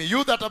disturbed me,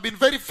 you that have been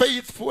very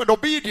faithful and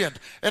obedient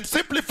and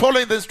simply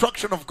following the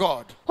instruction of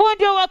God. Huu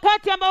ndio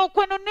wakati ambao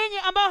kwenu ninyi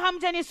ambao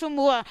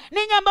hamjanisumbua,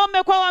 ninyi ambao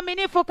mmekuwa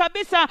waaminifu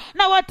kabisa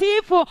na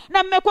watiifu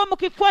na mmekuwa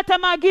mkifuata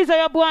maagizo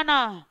ya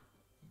Bwana.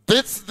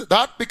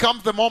 That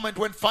becomes the moment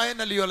when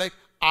finally you're like,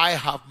 I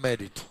have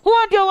made it.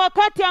 Huo ndio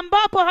wakati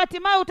ambapo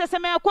hatimaye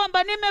utasema ya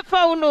kwamba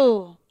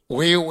nimefaulu.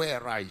 We were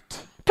right.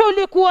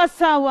 Tulikuwa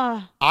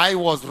sawa. I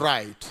was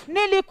right.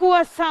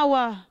 Nilikuwa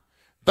sawa.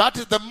 That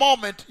is the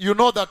moment you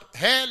know that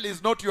hell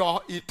is not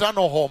your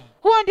eternal home.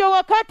 Huo ndio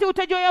wakati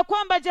utajua ya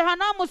kwamba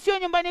jehanamu sio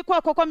nyumbani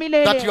kwako kwa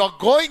milele. That you are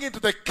going into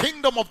the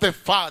kingdom of the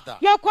Father.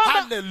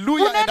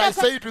 Hallelujah. And I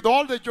say it with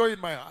all the joy in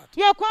my heart.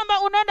 Ya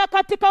kwamba unaenda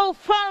katika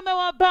ufalme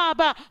wa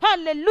Baba.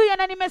 Hallelujah.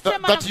 Na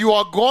nimesema that you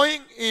are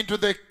going into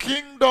the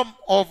kingdom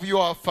of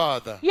your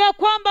Father. Ya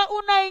kwamba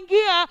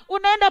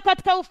unaenda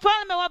katika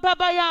ufalme wa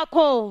Baba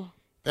yako.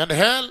 And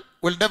hell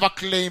will never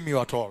claim you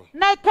at all.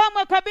 Na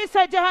kamwe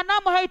kabisa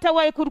jehanamu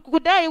haitawahi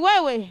kudai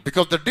wewe.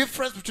 Because the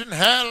difference between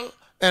hell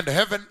and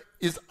heaven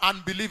is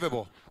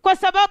unbelievable. Kwa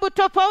sababu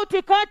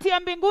tofauti kati ya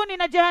mbinguni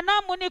na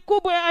jehanamu ni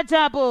kubwa ya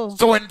ajabu.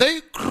 So when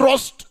they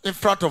crossed in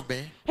front of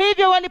me,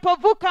 hivyo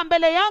walipovuka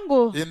mbele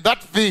yangu, in that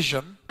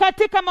vision,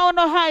 katika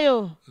maono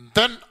hayo,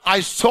 then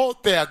I saw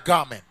their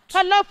garment.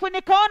 Halafu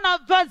nikaona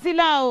vazi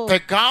lao. The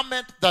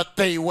garment that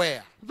they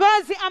wear.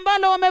 Vazi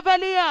ambalo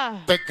wamevalia.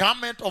 The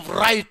garment of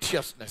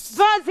righteousness.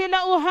 Vazi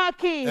la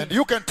uhaki. And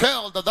you can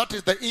tell that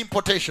is the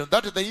importation.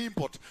 That is the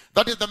import.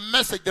 That is the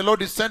message the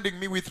Lord is sending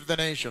me with to the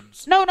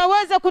nations. Na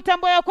unaweza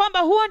kutambua ya kwamba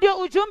huo ndio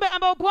ujumbe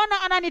ambao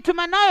Bwana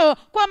ananituma nayo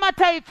kwa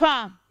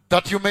mataifa.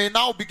 That you may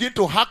now begin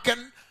to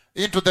hearken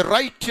into the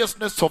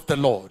righteousness of the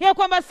Lord. Ya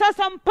kwamba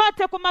sasa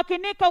mpate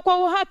kumakinika kwa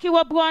uhaki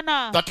wa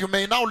Bwana. That you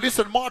may now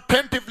listen more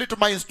attentively to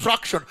my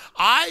instruction.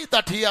 I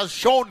that he has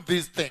shown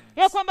these things.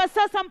 Ya kwamba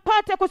sasa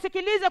mpate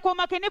kusikiliza kwa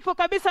umakinifu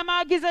kabisa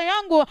maagizo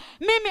yangu,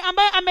 mimi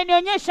ambaye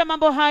amenionyesha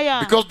mambo haya.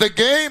 Because the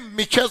game,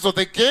 michezo,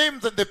 the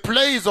games and the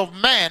plays of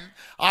men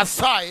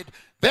aside,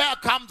 there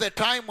comes a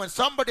time when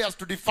somebody has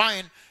to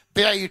define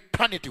their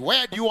eternity.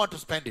 Where do you want to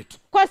spend it?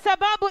 Kwa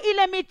sababu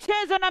ile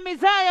michezo na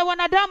mizaa ya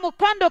wanadamu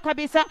kando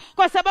kabisa.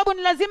 Kwa sababu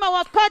ni lazima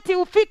wakati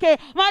ufike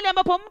mahali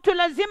ambapo mtu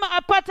lazima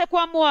apate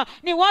kuamua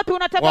ni wapi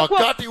unataka kuwa.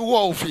 Wakati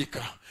huo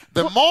ufika.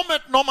 The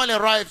moment normally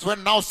arrives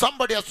when now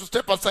somebody has to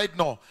step aside.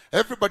 No,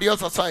 everybody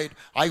else aside.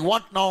 I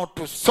want now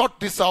to sort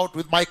this out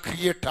with my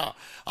Creator.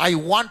 I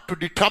want to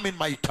determine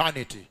my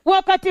eternity.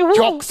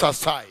 Jokes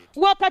aside.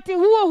 Wakati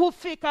huo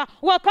hufika,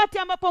 wakati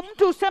ambapo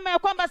mtu usema ya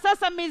kwamba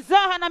sasa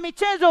mizaha na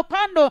michezo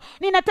kando,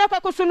 ninataka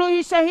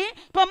kusuluhisha hii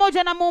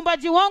pamoja na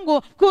muumbaji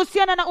wangu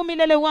kuhusiana na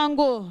umilele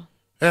wangu.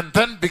 And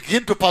then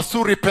begin to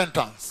pursue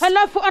repentance.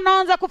 Halafu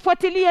anaanza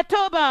kufuatilia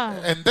toba.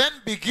 And then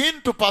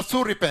begin to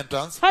pursue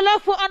repentance.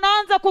 Halafu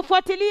anaanza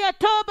kufuatilia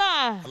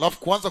toba. Halafu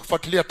kuanza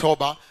kufuatilia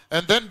toba.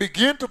 And then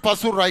begin to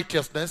pursue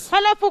righteousness.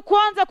 Halafu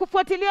kuanza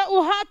kufuatilia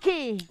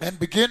uhaki. And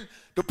begin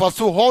to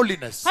pursue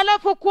holiness.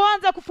 Halafu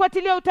kuanza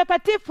kufuatilia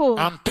utakatifu.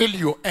 Until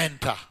you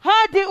enter.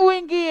 Hadi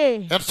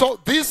uingie. And so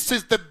this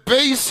is the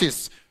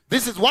basis.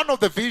 This is one of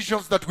the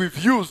visions that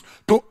we've used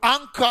to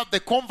anchor the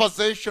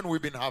conversation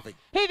we've been having.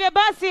 Hivyo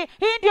basi,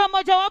 hii ndio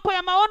mojawapo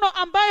ya maono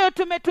ambayo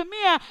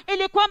tumetumia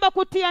ili kwamba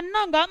kutia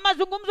nanga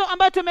mazungumzo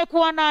ambayo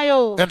tumekuwa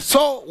nayo. And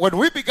so when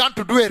we began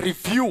to do a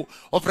review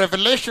of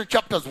Revelation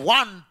chapters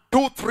 1,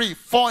 2, 3,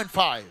 4 and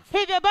 5.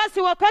 Hivyo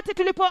basi wakati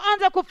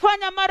tulipoanza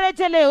kufanya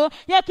marejeleo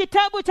ya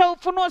kitabu cha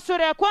Ufunuo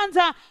sura ya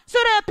kwanza,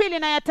 sura ya pili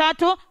na ya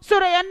tatu,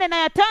 sura ya 4 na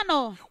ya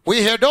 5.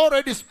 We had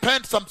already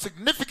spent some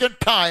significant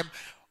time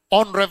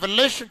on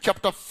Revelation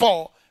chapter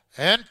 4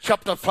 and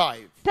chapter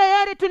 5.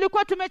 Tayari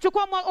tulikuwa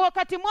tumechukua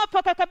wakati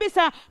mwafaka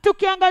kabisa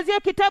tukiangazia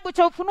kitabu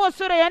cha Ufunuo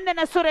sura ya 4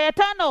 na sura ya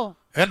 5.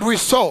 And we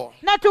saw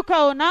na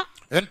tukaona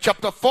in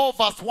chapter 4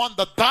 verse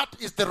 1 that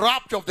is the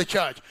rapture of the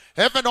church.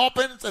 Heaven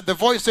opens and the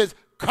voice says,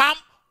 "Come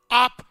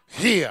up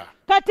here."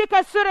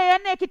 Katika sura ya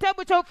 4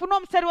 kitabu cha Ufunuo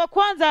mstari wa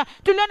kwanza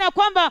tuliona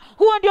kwamba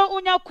huo ndio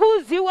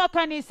unyakuzi wa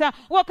kanisa,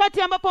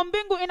 wakati ambapo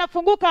mbingu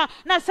inafunguka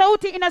na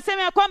sauti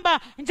inasema ya kwamba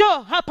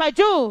njoo hapa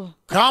juu.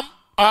 Come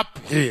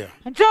up here.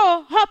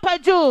 Njoo hapa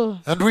juu.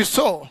 And we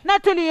saw na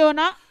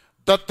tuliona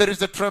that there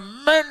is a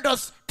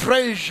tremendous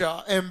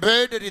treasure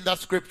embedded in that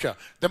scripture,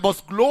 the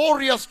most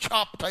glorious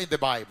chapter in the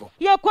Bible.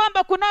 Ya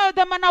kwamba kunayo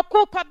dhamana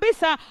kuu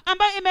kabisa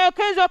ambayo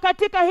imewekezwa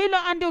katika hilo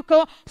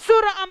andiko,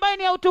 sura ambayo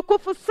ni ya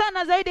utukufu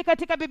sana zaidi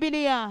katika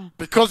Biblia.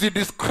 Because it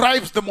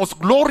describes the most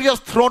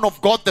glorious throne of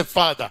God the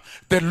Father,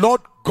 the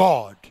Lord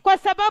God. Kwa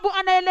sababu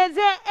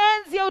anaelezea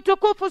enzi ya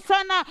utukufu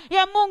sana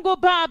ya Mungu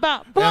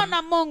Baba,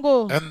 Bwana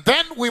Mungu. And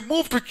then we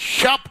move to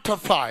chapter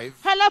 5.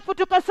 Halafu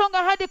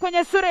tukasonga hadi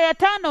kwenye sura ya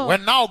 5.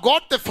 When now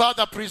God the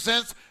Father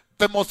presents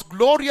the most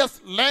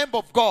glorious Lamb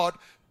of God,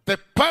 the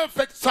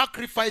perfect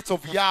sacrifice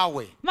of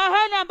Yahweh.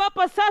 Mahali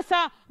ambapo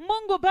sasa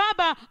Mungu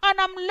Baba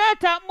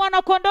anamleta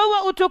mwanakondoo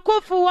wa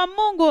utukufu wa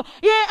Mungu,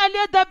 yeye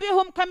aliye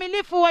dhabihu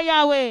mkamilifu wa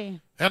Yahweh.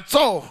 And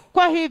so,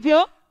 kwa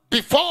hivyo,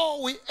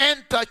 before we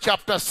enter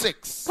chapter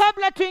 6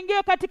 kabla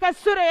tuingie katika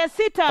sura ya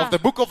 6 of the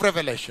book of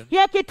Revelation,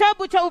 ya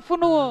kitabu cha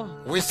Ufunuo,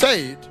 we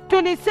said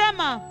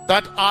tulisema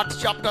that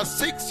at chapter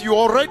 6 you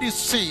already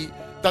see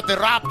that the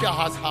rapture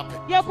has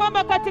happened. Ya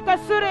kwamba katika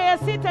sura ya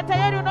 6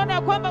 tayari unaona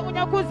ya kwamba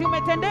unyakuzi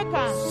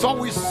umetendeka. So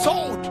we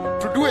sought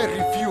to do a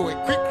review, a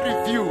quick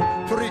review,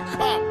 to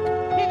recap.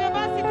 Hivyo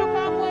basi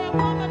tukaamua ya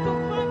kwamba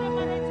tufanye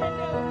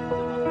marejeleo.